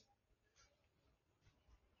ensi.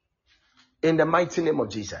 In the mighty name of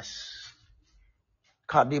Jesus.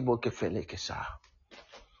 Kadibo kefele kesa.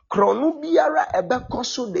 Kronu biara ebe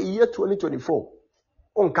koso the year 2024.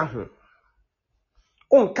 Onka ho.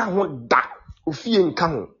 Onka ho da. Ofie nka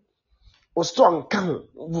ho. Osto nka ho.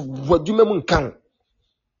 Wadwuma mu nka ho.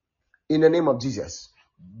 In the name of Jesus.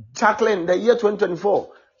 Tackling the year 2024.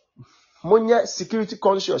 Monye security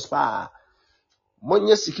conscious pa.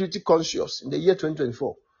 Monye security conscious in the year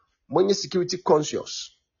 2024. Monye security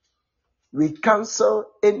conscious. We cancel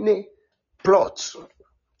any plot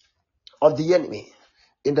of the enemy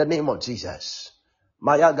in the name of Jesus.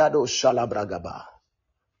 Mayagado shalabragaba.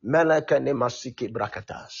 Melekene masiki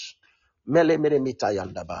brakatas. Mele meremita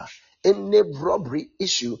yandaba. Any robbery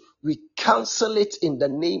issue, we cancel it in the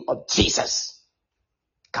name of Jesus.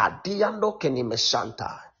 Kadiando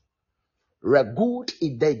kenimeshanta. Regud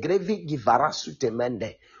idegrevi givarasu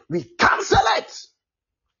temende. We cancel it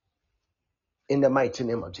in the mighty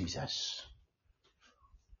name of Jesus.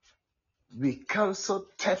 We cancel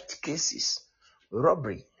theft cases,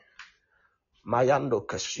 robbery, mayando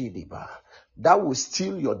kashidiba. That will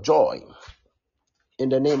steal your joy in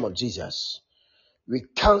the name of Jesus. We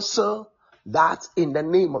cancel that in the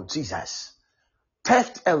name of Jesus.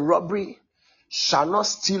 Theft and robbery shall not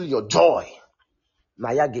steal your joy.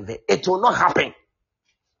 Mayagive. It will not happen.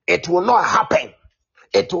 It will not happen.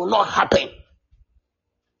 It will not happen.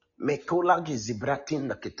 Mekola gizibratin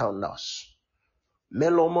na kitandas.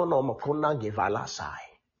 Melomono mokona givalasai.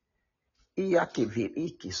 Iya kivir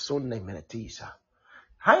iki sonne menetisa.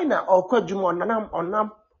 Haina okwajumo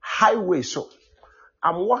onam highway so.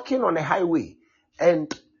 I'm walking on a highway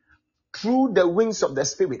and through the wings of the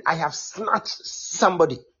Spirit, I have snatched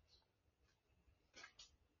somebody.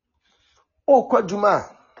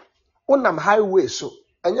 Okwajuma. Onam highway so.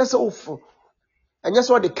 And yes, and yes,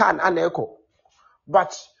 what the can and echo.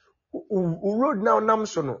 But road now nam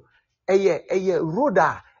so no. A road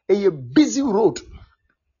a busy road.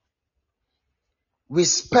 We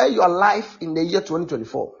spare your life in the year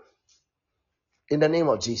 2024. In the name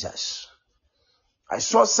of Jesus. I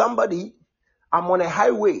saw somebody. I'm on a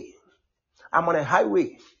highway. I'm on a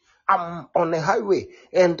highway.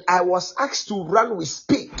 And I was asked to run with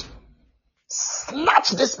speed.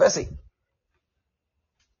 Snatch this person.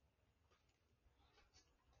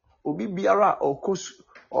 Obi biara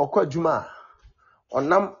okwa juma.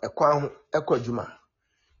 Onam ekwa juma.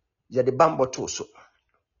 Yede bambo toso.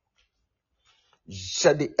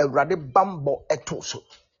 Yede erade bambo etoso.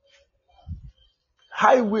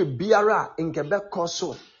 Highway biara in Quebec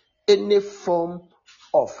also any form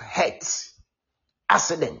of hurt,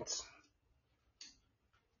 accident.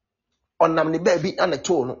 Onam ni baby and a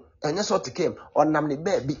tone. And that's what came. Onam ni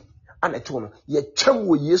baby and a tone. Ye chem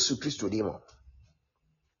wo Yesu Christo demo.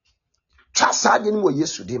 Chasa yen wo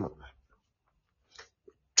Yesu demo.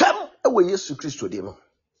 Chem wo Yesu Christo demo.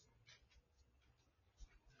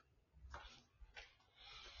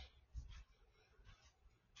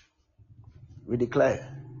 We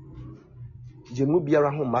declare. Jemu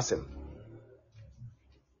biara ho masem.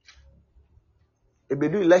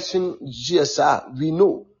 Ebedu election GSR, we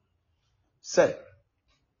know. Say,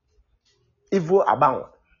 evil abound.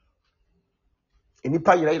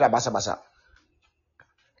 Enipa yira basa.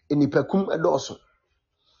 Enipa kum edoso.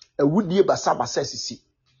 Ewudie basa sisi.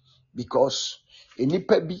 Because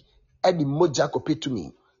enipa bi edi moja kopetu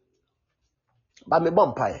me. Ba me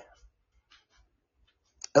bompae.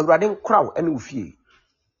 Ewurade nkraw ene ufie.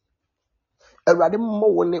 Ewurade mmɔ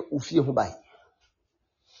wone ufie ho bai.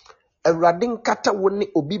 Ewurade nkata wone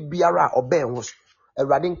obi biara obe ho.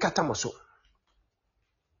 Ewurade nkata mo so.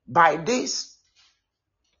 By this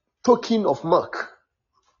token of milk,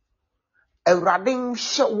 Ewurade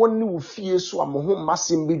nhye wone ufie so amoho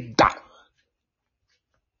masim bi da.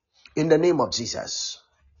 In the name of Jesus.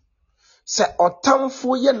 Se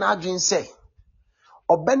otamfo ye na adwen se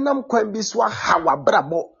obenam kwan bi so hawa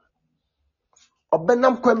brabo.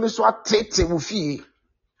 Obenam kwan bi so atete ufie.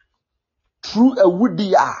 Through a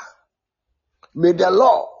woodia. May the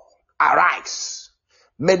Lord arise.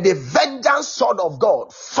 May the vengeance sword of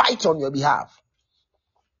God fight on your behalf.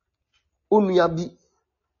 Unuyabi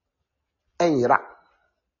enra.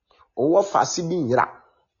 Owo fasi bi nra.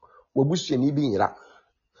 Wobusuani bi nra.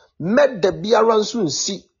 Let the biara soon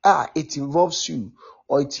see it involves you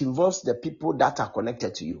or it involves the people that are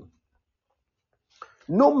connected to you.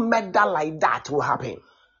 No murder like that will happen.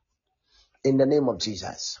 In the name of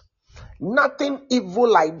Jesus. Nothing evil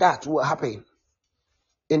like that will happen.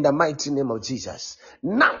 In the mighty name of Jesus.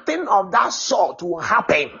 Nothing of that sort will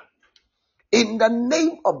happen. In the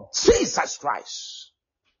name of Jesus Christ.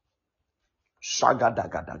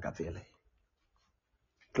 Shagadagadagavele.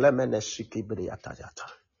 Clemenesikibiriatayata.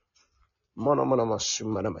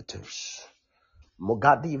 Monomonomosumanamatus.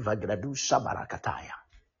 Mogadi vagradu sabarakataya.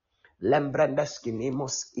 Lembrendeski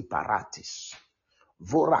nemos iparatis.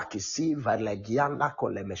 Vorakisi valegianda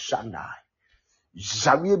kolemeshanda.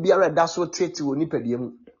 Jawie biara daso tete woni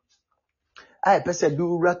pediem. I pese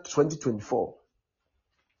dura 2024.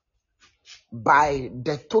 By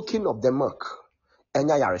the token of the milk.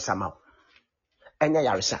 Enya yarisa ma. Enya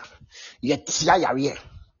yarisa. Yetia yare.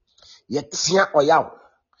 Yetia oyaw.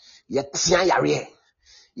 Yetia yare.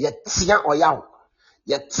 Yetia oyaw.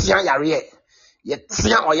 Yetia yare.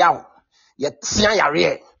 Yetia oyaw. Yetia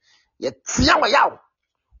yare. Yetia oyaw.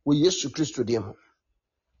 We Yesu Christo demo.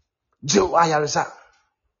 Jo ayarisa.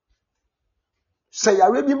 Say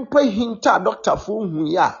yare bi mpa hinta doctor fo hu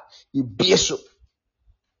ya ibieso.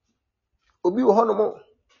 Obi wo hono.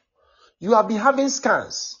 You have been having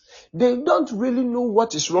scans. They don't really know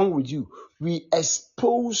what is wrong with you. We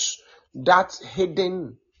expose that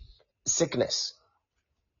hidden sickness.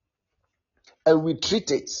 And we treat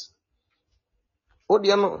it.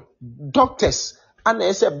 Doctors and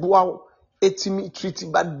I say etimi treat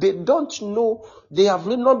it, but they don't know, they have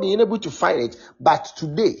not been able to find it. But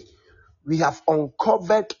today, we have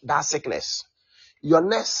uncovered that sickness. Your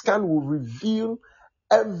next scan will reveal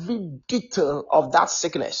every detail of that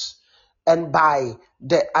sickness. And by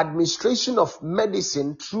the administration of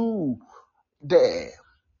medicine through the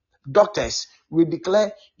doctors, we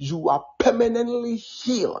declare you are permanently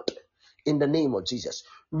healed in the name of Jesus.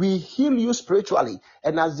 We heal you spiritually,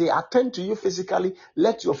 and as they attend to you physically,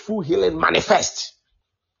 let your full healing manifest.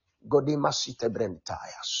 Godima site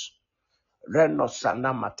brentayas.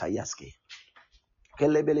 Renosana matayaski.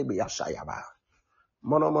 Kelebele biyashayaba.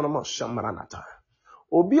 Mono shamranata.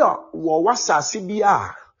 Obia wo wasasi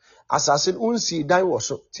bia Assassin unsi dan wɔ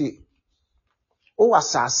so. Ti. O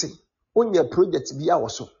asase. Onye project bi a wɔ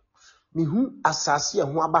so. Mihu asase e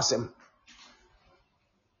ho abasem.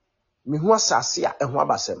 Mihu asase a ho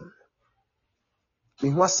abasem.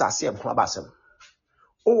 Mihu asase e ho abasem.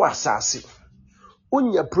 O asase.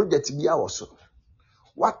 Onye project bi a wɔ so.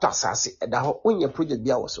 What asase e da ho onye project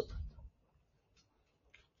bi a wɔ so.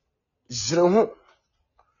 Jire ho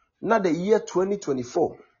na the year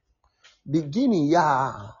 2024 beginning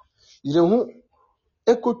ya jire ho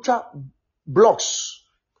ekotwa blocks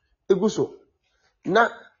eguso na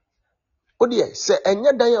odie se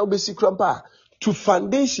enye dan a obesi krampa to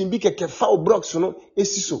foundation bi keke fa o blocks no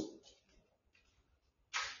esiso.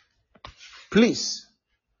 Please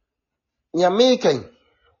nyameken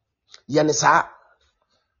yene saa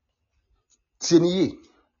tieniye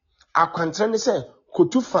akwantra ne se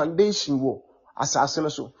kotu foundation wo asase no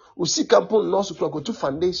so usika pon no so kotu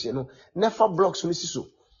foundation no never blocks no siso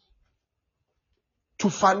to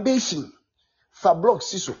foundation fa blocks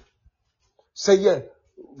siso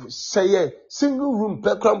say single room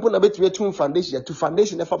per crampo na betwe to foundation to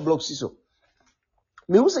foundation never blocks siso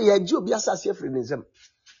me hu say ye gi obi asase afre nzem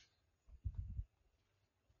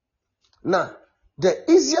na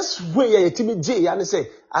the easiest way ye timi je ya ne say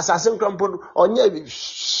asase crampo onye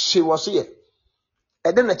she wo so ye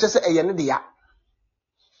ede na chese eye ne de ya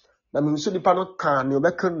na me nso nipa no kan ne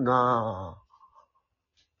obeka na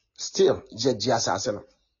still je asase no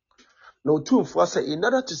no two for say in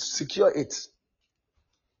order to secure it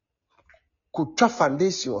could twa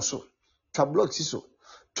foundation also twa blocks so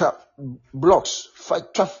twa blocks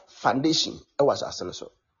twa foundation e was asase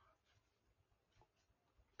so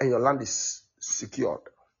and your land is secured.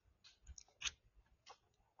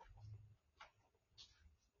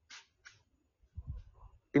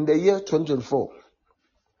 In the year 2024,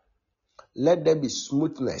 let there be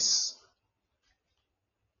smoothness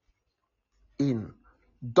in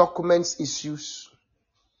documents issues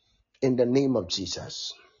in the name of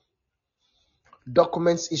Jesus.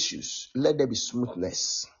 Documents issues, let there be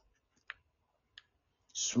smoothness.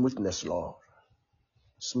 Smoothness, Lord.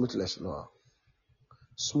 Smoothness, Lord.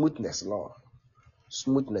 Smoothness, Lord.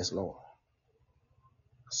 Smoothness, Lord.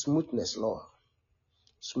 Smoothness, Lord.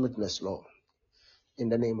 Smoothness, Lord. In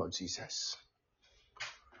the name of Jesus.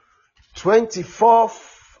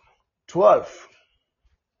 24th, 12th,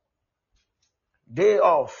 day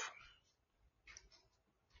of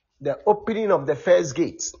the opening of the first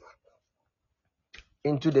gate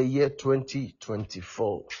into the year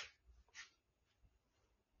 2024.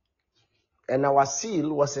 And our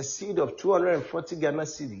seal was a seed of 240 Ghana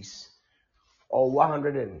cedis or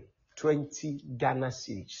 120 Ghana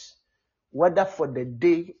cedis, whether for the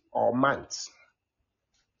day or month.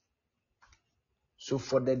 So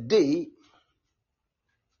for the day,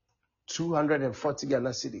 240 Ghana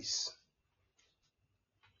cedis.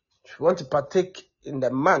 If you want to partake in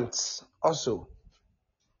the month, also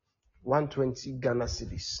 120 Ghana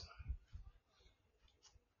cedis.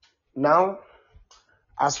 Now,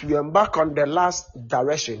 as we embark on the last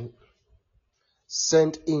direction,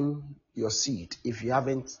 send in your seed if you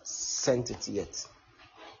haven't sent it yet.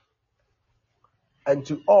 And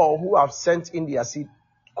to all who have sent in their seed,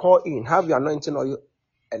 call in, have your anointing oil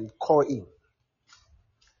and call in.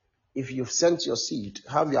 If you've sent your seed,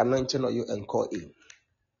 have your anointing oil and call in.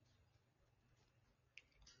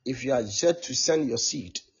 If you are yet to send your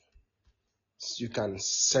seed, you can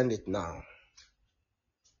send it now.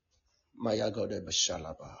 Maya God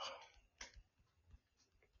Ebeshalaba.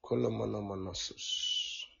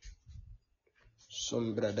 Kolomonomonosus.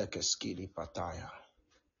 Sombreda Keskidi Pataya.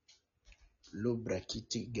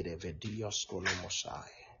 Lubrekiti Grevedios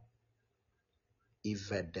Kolomosai.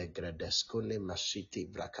 Ive de Gredescone Masiti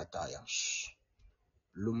Bracatayas.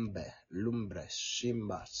 Lumbre,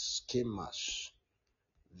 Shimbas, Kimas.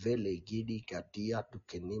 Vele Gidi Gadia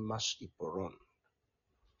Tukenimas Iporon.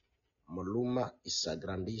 Moluma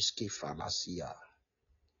Isagrandiski Falasia.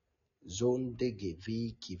 Zone de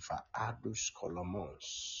Gevi Kiva Adus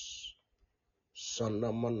Colomons.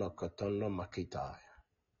 Sonomono Cotono Makita.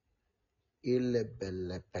 Ile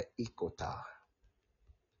Belepe Ikota.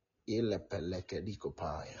 Ile Peleke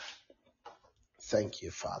Dikopaya. Thank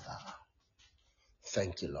you, Father.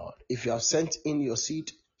 Thank you, Lord. If you have sent in your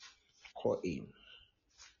seed, call in.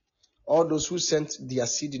 All those who sent their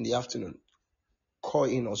seed in the afternoon, call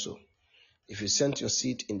in also. If you sent your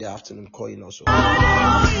seed in the afternoon, call in also.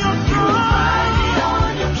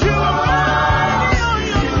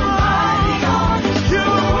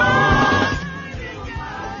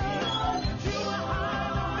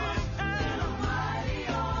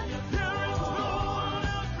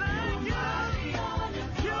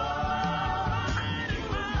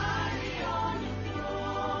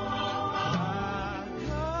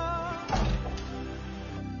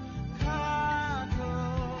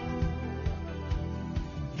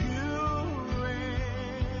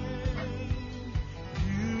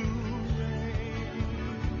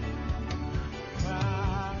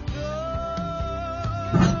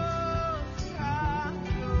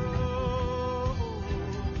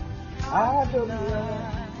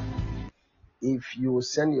 If you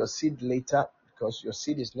send your seed later because your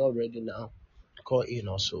seed is not ready now, call in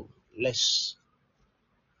also. Let's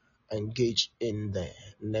engage in the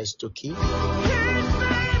next token.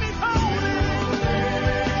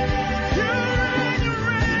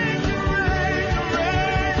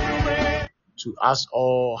 To us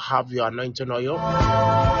all, have your anointing oil.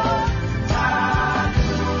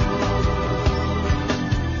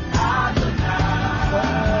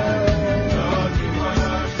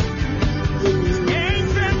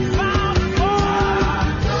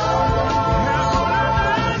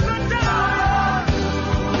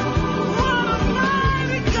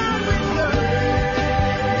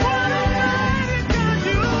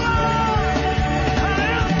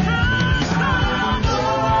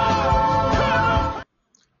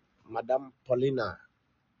 Madam Paulina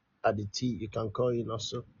Aditi, you can call in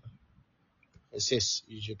also. It says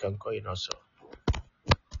you can call in also.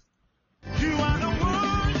 You are the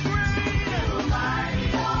one great and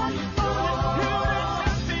mighty on your throne.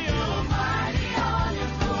 You're mighty on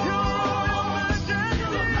your throne.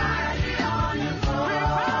 You're mighty on your throne.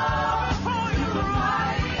 You're mighty on your throne. You're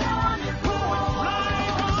mighty on your throne.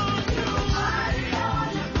 You're mighty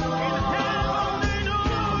on your throne.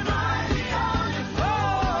 You're mighty on your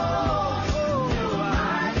throne. You're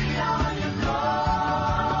mighty on your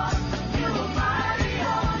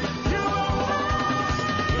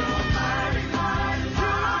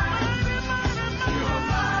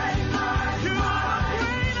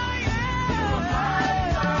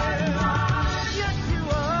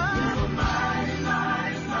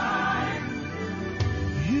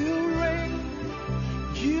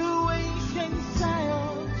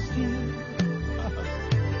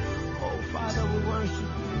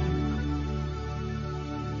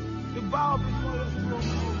bow before your throne,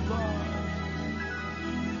 oh God.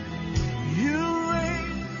 You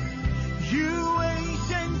reign, you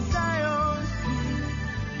ancient Zion's King.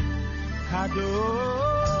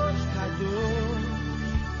 Kadosh, Kadosh,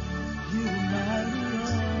 you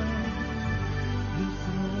mighty on the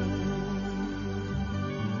throne.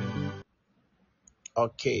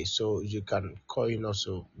 Okay, so you can call in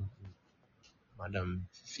also, Madam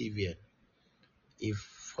Vivian.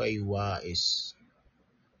 If where you are is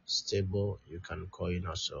stable, you can call in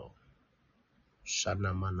also.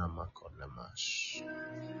 Shana mana makonamash.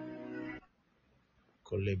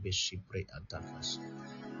 Kolebe shipre atakas.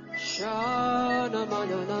 Shana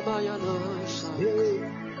Mayana Mayana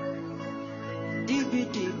Dibi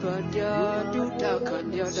Dipa Dia Duta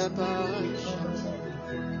Kanya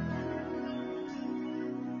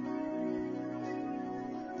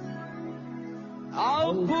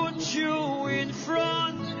I'll put you in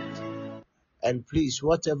front. And please,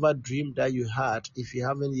 whatever dream that you had, if you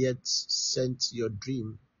haven't yet sent your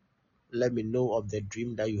dream, let me know of the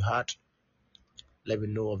dream that you had. Let me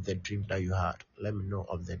know of the dream that you had. Let me know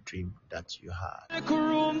of the dream that you had. Make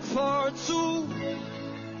room for two.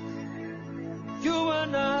 You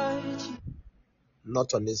and I.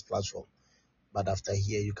 Not on this platform, but after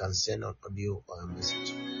here, you can send an audio or a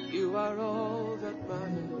message. You are all that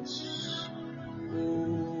matters.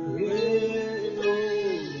 Oh,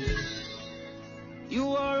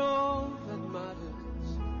 you are all that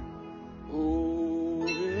matters. Oh,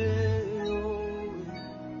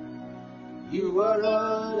 you are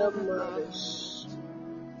all that matters.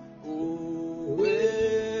 Oh,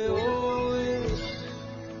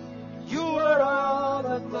 you are all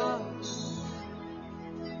that matters.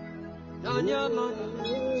 Nanya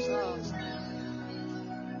matters.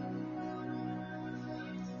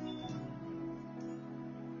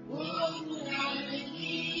 What would I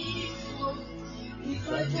give for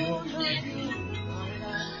if I don't have you in my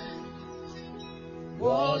life?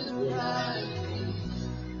 What would I give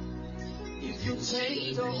if you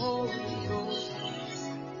take the Holy Ghost?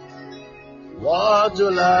 What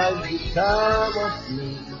will I become of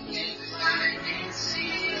me? If I didn't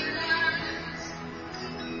see your eyes,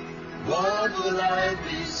 What will I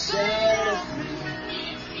be said of me?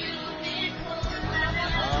 if you didn't hold my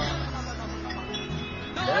hand,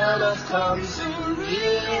 That I've come to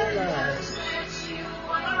realize that you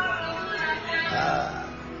are all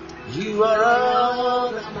I you are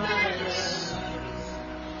all that matters.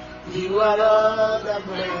 You are all that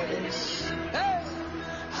matters.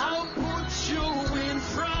 I'll put you in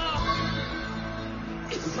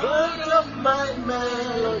Front of my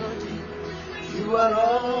melody, you are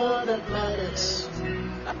all that matters.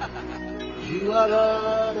 You are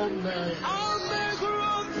all that matters. I'll make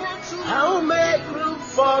room for two. I'll make room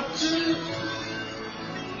for two.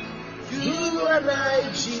 You and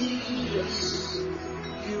I, Jesus.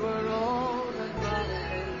 You are all that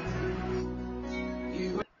matters.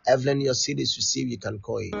 You Evelyn, your seed is received. You can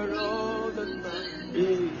call it.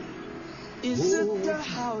 Is it the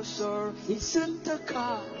house or is it the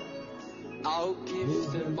car? I'll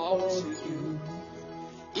give them all to you.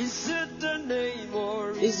 Is it the name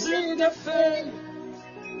or is it the fame?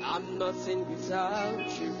 I'm nothing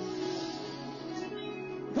without you.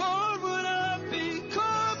 What would have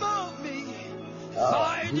become of me if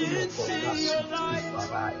I didn't see your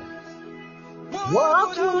light?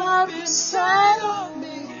 What would have been said of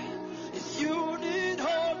me if you didn't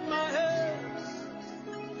hold my hand?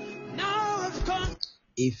 Now I've come.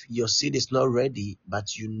 If your seed is not ready,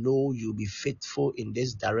 but you know you'll be faithful in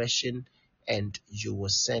this direction and you will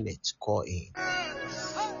send it, call in.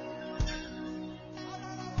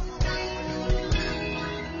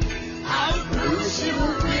 I'll push you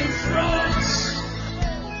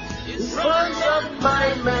in front of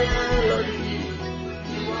my melody.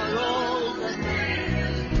 You are all that matters.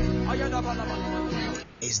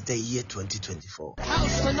 It's the year 2024.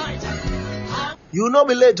 House tonight. You will not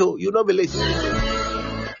be late, oh, you will not be late.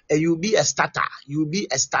 And you'll be a starter. You'll be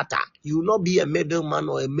a starter. You will not be a middleman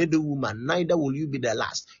or a middlewoman. Neither will you be the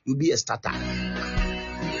last. You'll be a starter.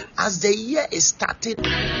 As the year is starting,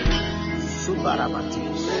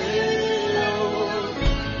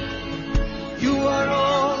 You are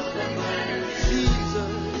all that matters,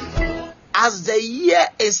 Jesus. as the year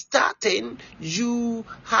is starting, you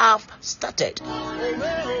have started.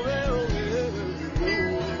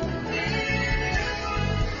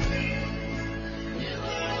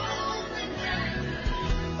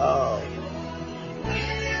 Oh.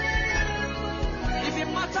 If it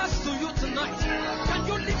matters to you tonight, can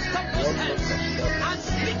you lift up those hands and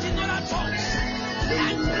speak in other tongues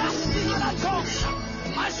and blast in other tongues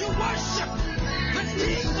as you worship the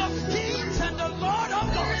King of Kings and the Lord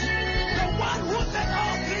of Lords, the one who made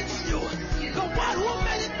all things new, the one who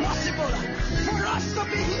made it possible for us to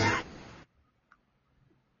be here.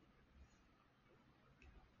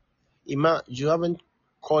 Ima, you haven't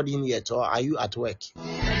called in yet, or are you at work?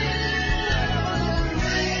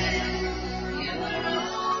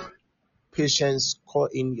 Patience, call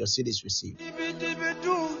in, your seed is received.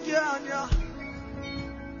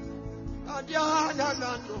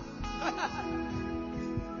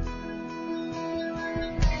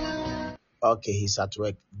 Okay, he's at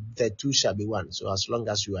work. The two shall be one. So as long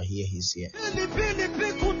as you are here, he's here. Tell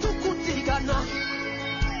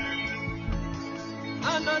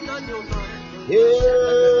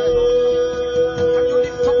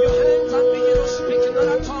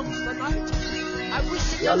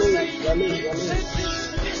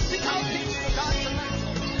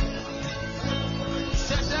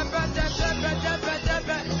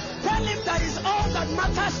him that is all that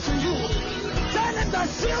matters to you. Tell him that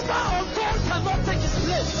silver or gold cannot take his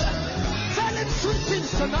place. Tell him sweet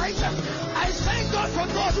things tonight. I thank God for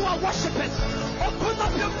those who are worshiping. Open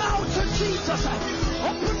up your mouth to Jesus.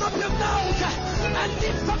 Open up your mouth and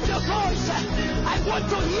lift up your voice. I want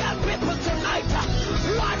to hear people tonight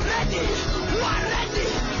who are ready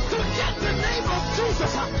to get the name of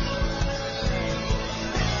Jesus.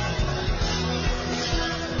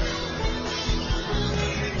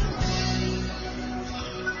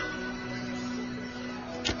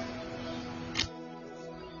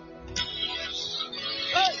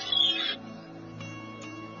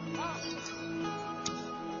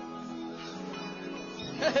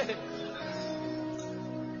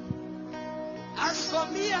 As for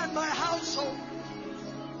me and my household,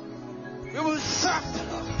 we will serve the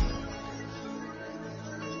Lord.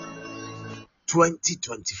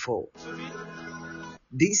 2024.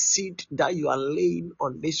 This seed that you are laying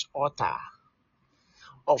on this altar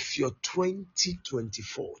of your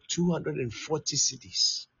 2024, 240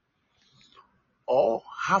 cedis, or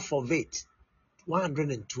half of it,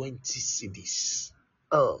 120 cedis.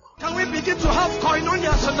 Oh. Can we begin to have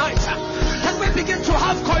koinonia tonight? Can we begin to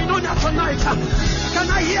have koinonia tonight? Can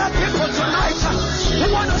I hear people tonight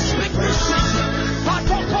who want to speak this?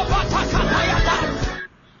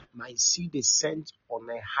 My seed is sent on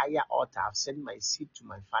a higher altar. I've sent my seed to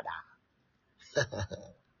my father.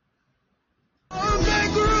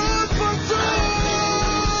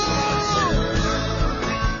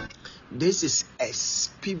 This is a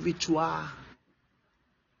spiritual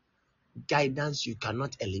guidance you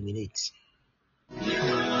cannot eliminate.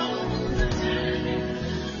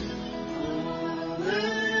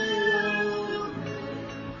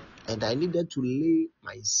 And I needed to lay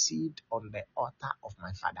my seed on the altar of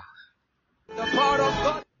my father. The power of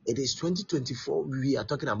God. It is 2024 we are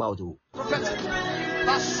talking about.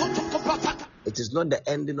 It is not the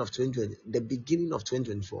ending of 2020, the beginning of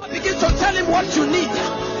 2024. Begin to tell him what you need.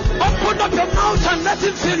 Open up your mouth and let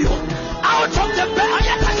him fill you. Out of the belly,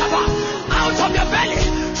 out of your belly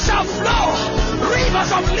shall flow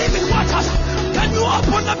rivers of living waters. Can you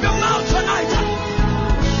open up your mouth tonight?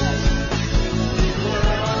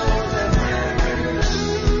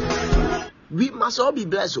 We must all be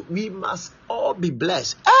blessed. We must all be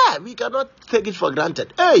blessed. We cannot take it for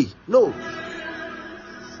granted. No.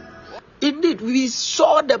 Indeed, we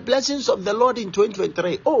saw the blessings of the Lord in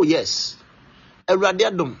 2023. Oh, yes. Erade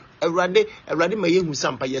adom, erade mayehu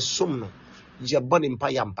sampa yesom no. Je boni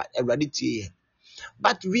mpa yampa, erade tie.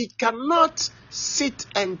 But we cannot sit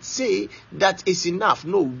and say that is enough.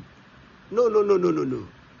 No.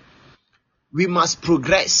 We must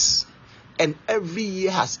progress. And every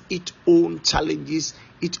year has its own challenges,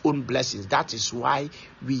 its own blessings. That is why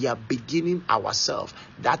we are beginning ourselves.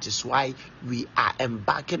 That is why we are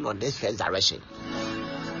embarking on this first direction.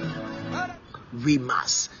 We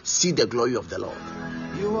must see the glory of the Lord.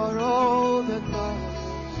 You are all that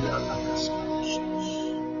matters.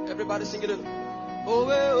 Everybody sing it.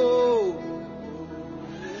 Oh.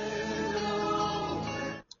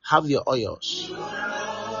 Have your oils.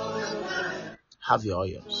 Have your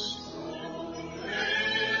oils.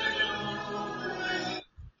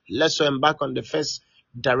 Let's embark on the first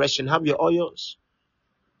direction. Have your oils.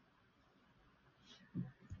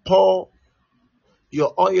 Pour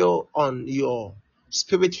your oil on your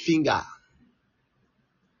spirit finger.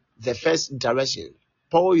 The first direction.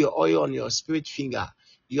 Pour your oil on your spirit finger.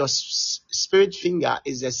 Your spirit finger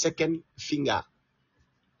is the second finger.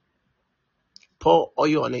 Pour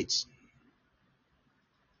oil on it.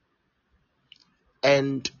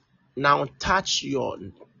 And now touch your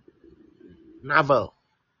navel.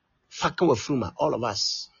 Fakum wa fruma, all of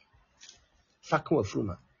us. Fakum wa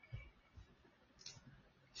fruma.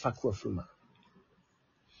 Fakum wa fruma.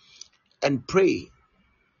 And pray.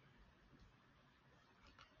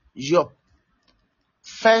 Your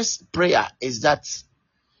first prayer is that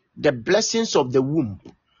the blessings of the womb,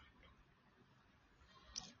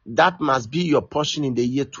 that must be your portion in the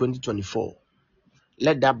year 2024.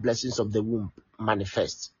 Let that blessings of the womb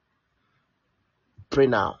manifest. Pray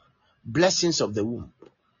now. Blessings of the womb.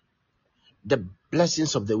 The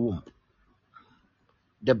blessings of the womb.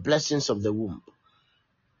 The blessings of the womb.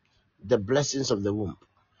 The blessings of the womb.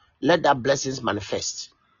 Let that blessings manifest.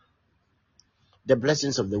 The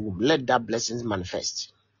blessings of the womb. Let that blessings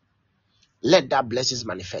manifest. Let that blessings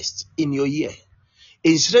manifest in your year.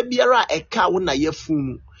 In Srebiara eka wona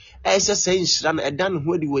yefunu. Ese say inshira no edan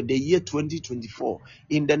ho di with the year 2024.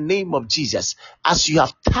 In the name of Jesus, as you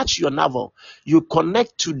have touched your navel, you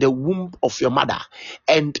connect to the womb of your mother,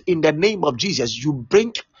 and in the name of Jesus, you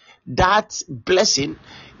bring that blessing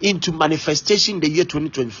into manifestation in the year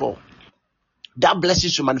 2024. That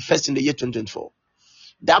blessing should manifest in the year 2024.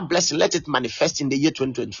 That blessing, let it manifest in the year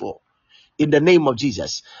 2024. In the name of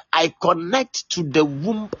Jesus, I connect to the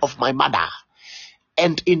womb of my mother.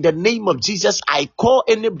 And in the name of Jesus, I call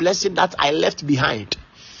any blessing that I left behind.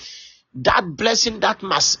 That blessing that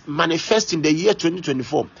must manifest in the year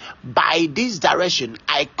 2024. By this direction,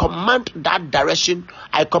 I command that direction,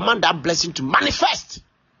 I command that blessing to manifest.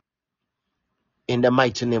 In the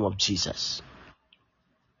mighty name of Jesus.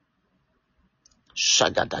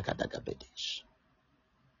 Shagadagadagadagadish.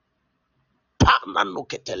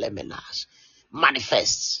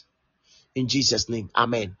 Manifest. In Jesus' name.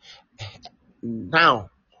 Amen.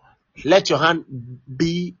 Now, let your hand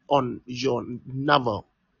be on your navel.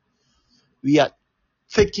 We are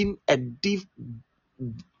taking a deep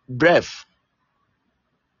breath.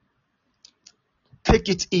 Take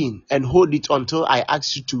it in and hold it until I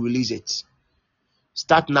ask you to release it.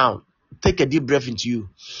 Start now. Take a deep breath into you.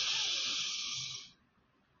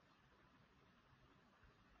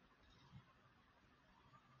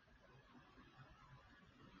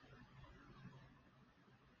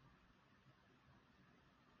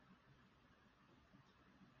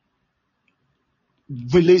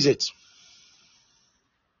 Release it.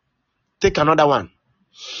 Take another one.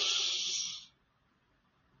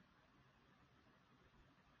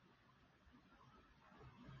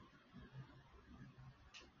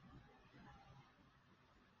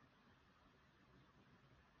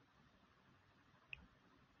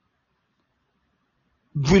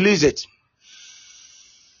 Release it.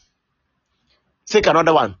 Take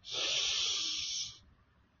another one.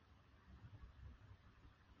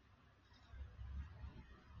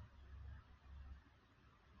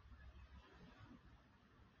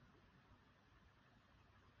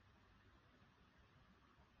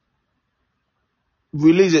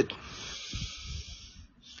 Release it.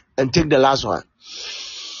 And take the last one.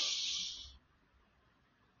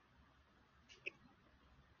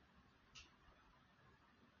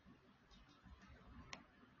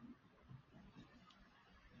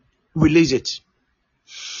 Release it.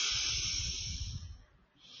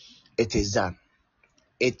 It is done.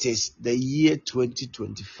 It is the year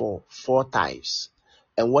 2024, 4 times.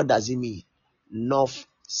 And what does it mean? North,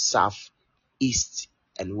 south, east,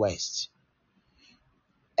 and west.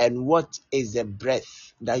 And what is the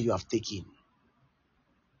breath that you have taken?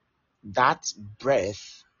 That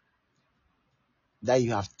breath that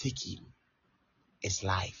you have taken is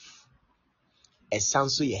life. It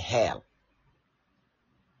sounds so hell.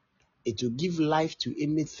 It will give life to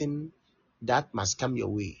anything that must come your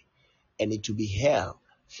way, and it will be hell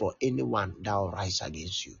for anyone that will rise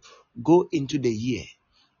against you. Go into the year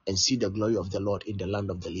and see the glory of the Lord in the land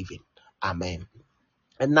of the living. Amen.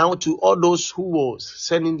 And now to all those who were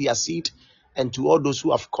sending their seed and to all those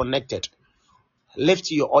who have connected,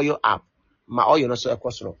 lift your oil up. My oil no so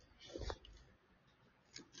ekosro.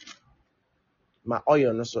 My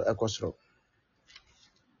oil no so ekosro.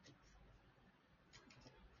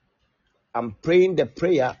 I'm praying the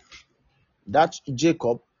prayer that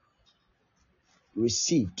Jacob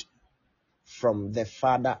received from the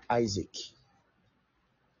father Isaac.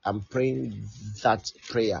 I'm praying that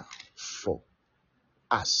prayer for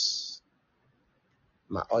us.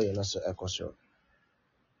 My oil no so ekosro.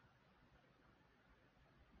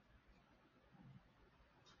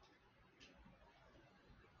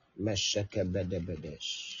 Mesheke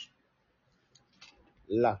bedebedesh.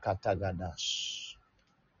 Lakatagadas.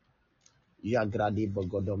 Yagradi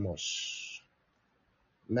bogodomos.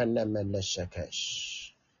 Mene mene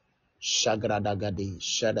shekesh. Shagradagadi.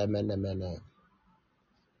 Shede mene mene.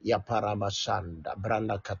 Yaparabashanda.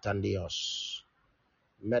 Branda katandios.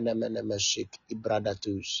 Mene mene meshik.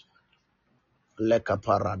 Ibradatus.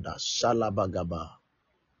 Lekaparada. Salabagaba.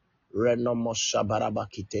 Renomo shabaraba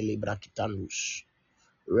kiteli brakitanus.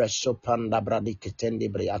 Resopanda bradi kitendi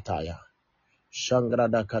briataya.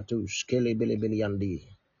 Shangrada katus. Kili bili biliandi.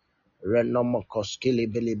 Renomokos kili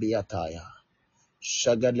bili biataya.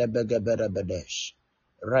 Shagalebegeberebedesh.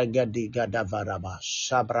 Ragadi gadavaraba.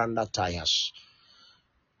 Shabranda tayas.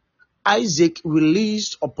 Isaac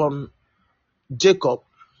released upon Jacob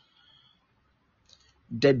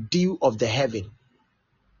the dew of the heaven.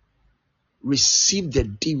 Received the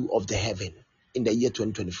dew of the heaven in the year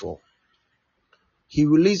 2024. He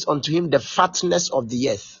released unto him the fatness of the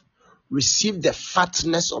earth. Received the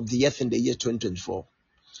fatness of the earth in the year 2024.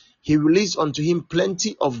 He released unto him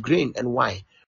plenty of grain and wine.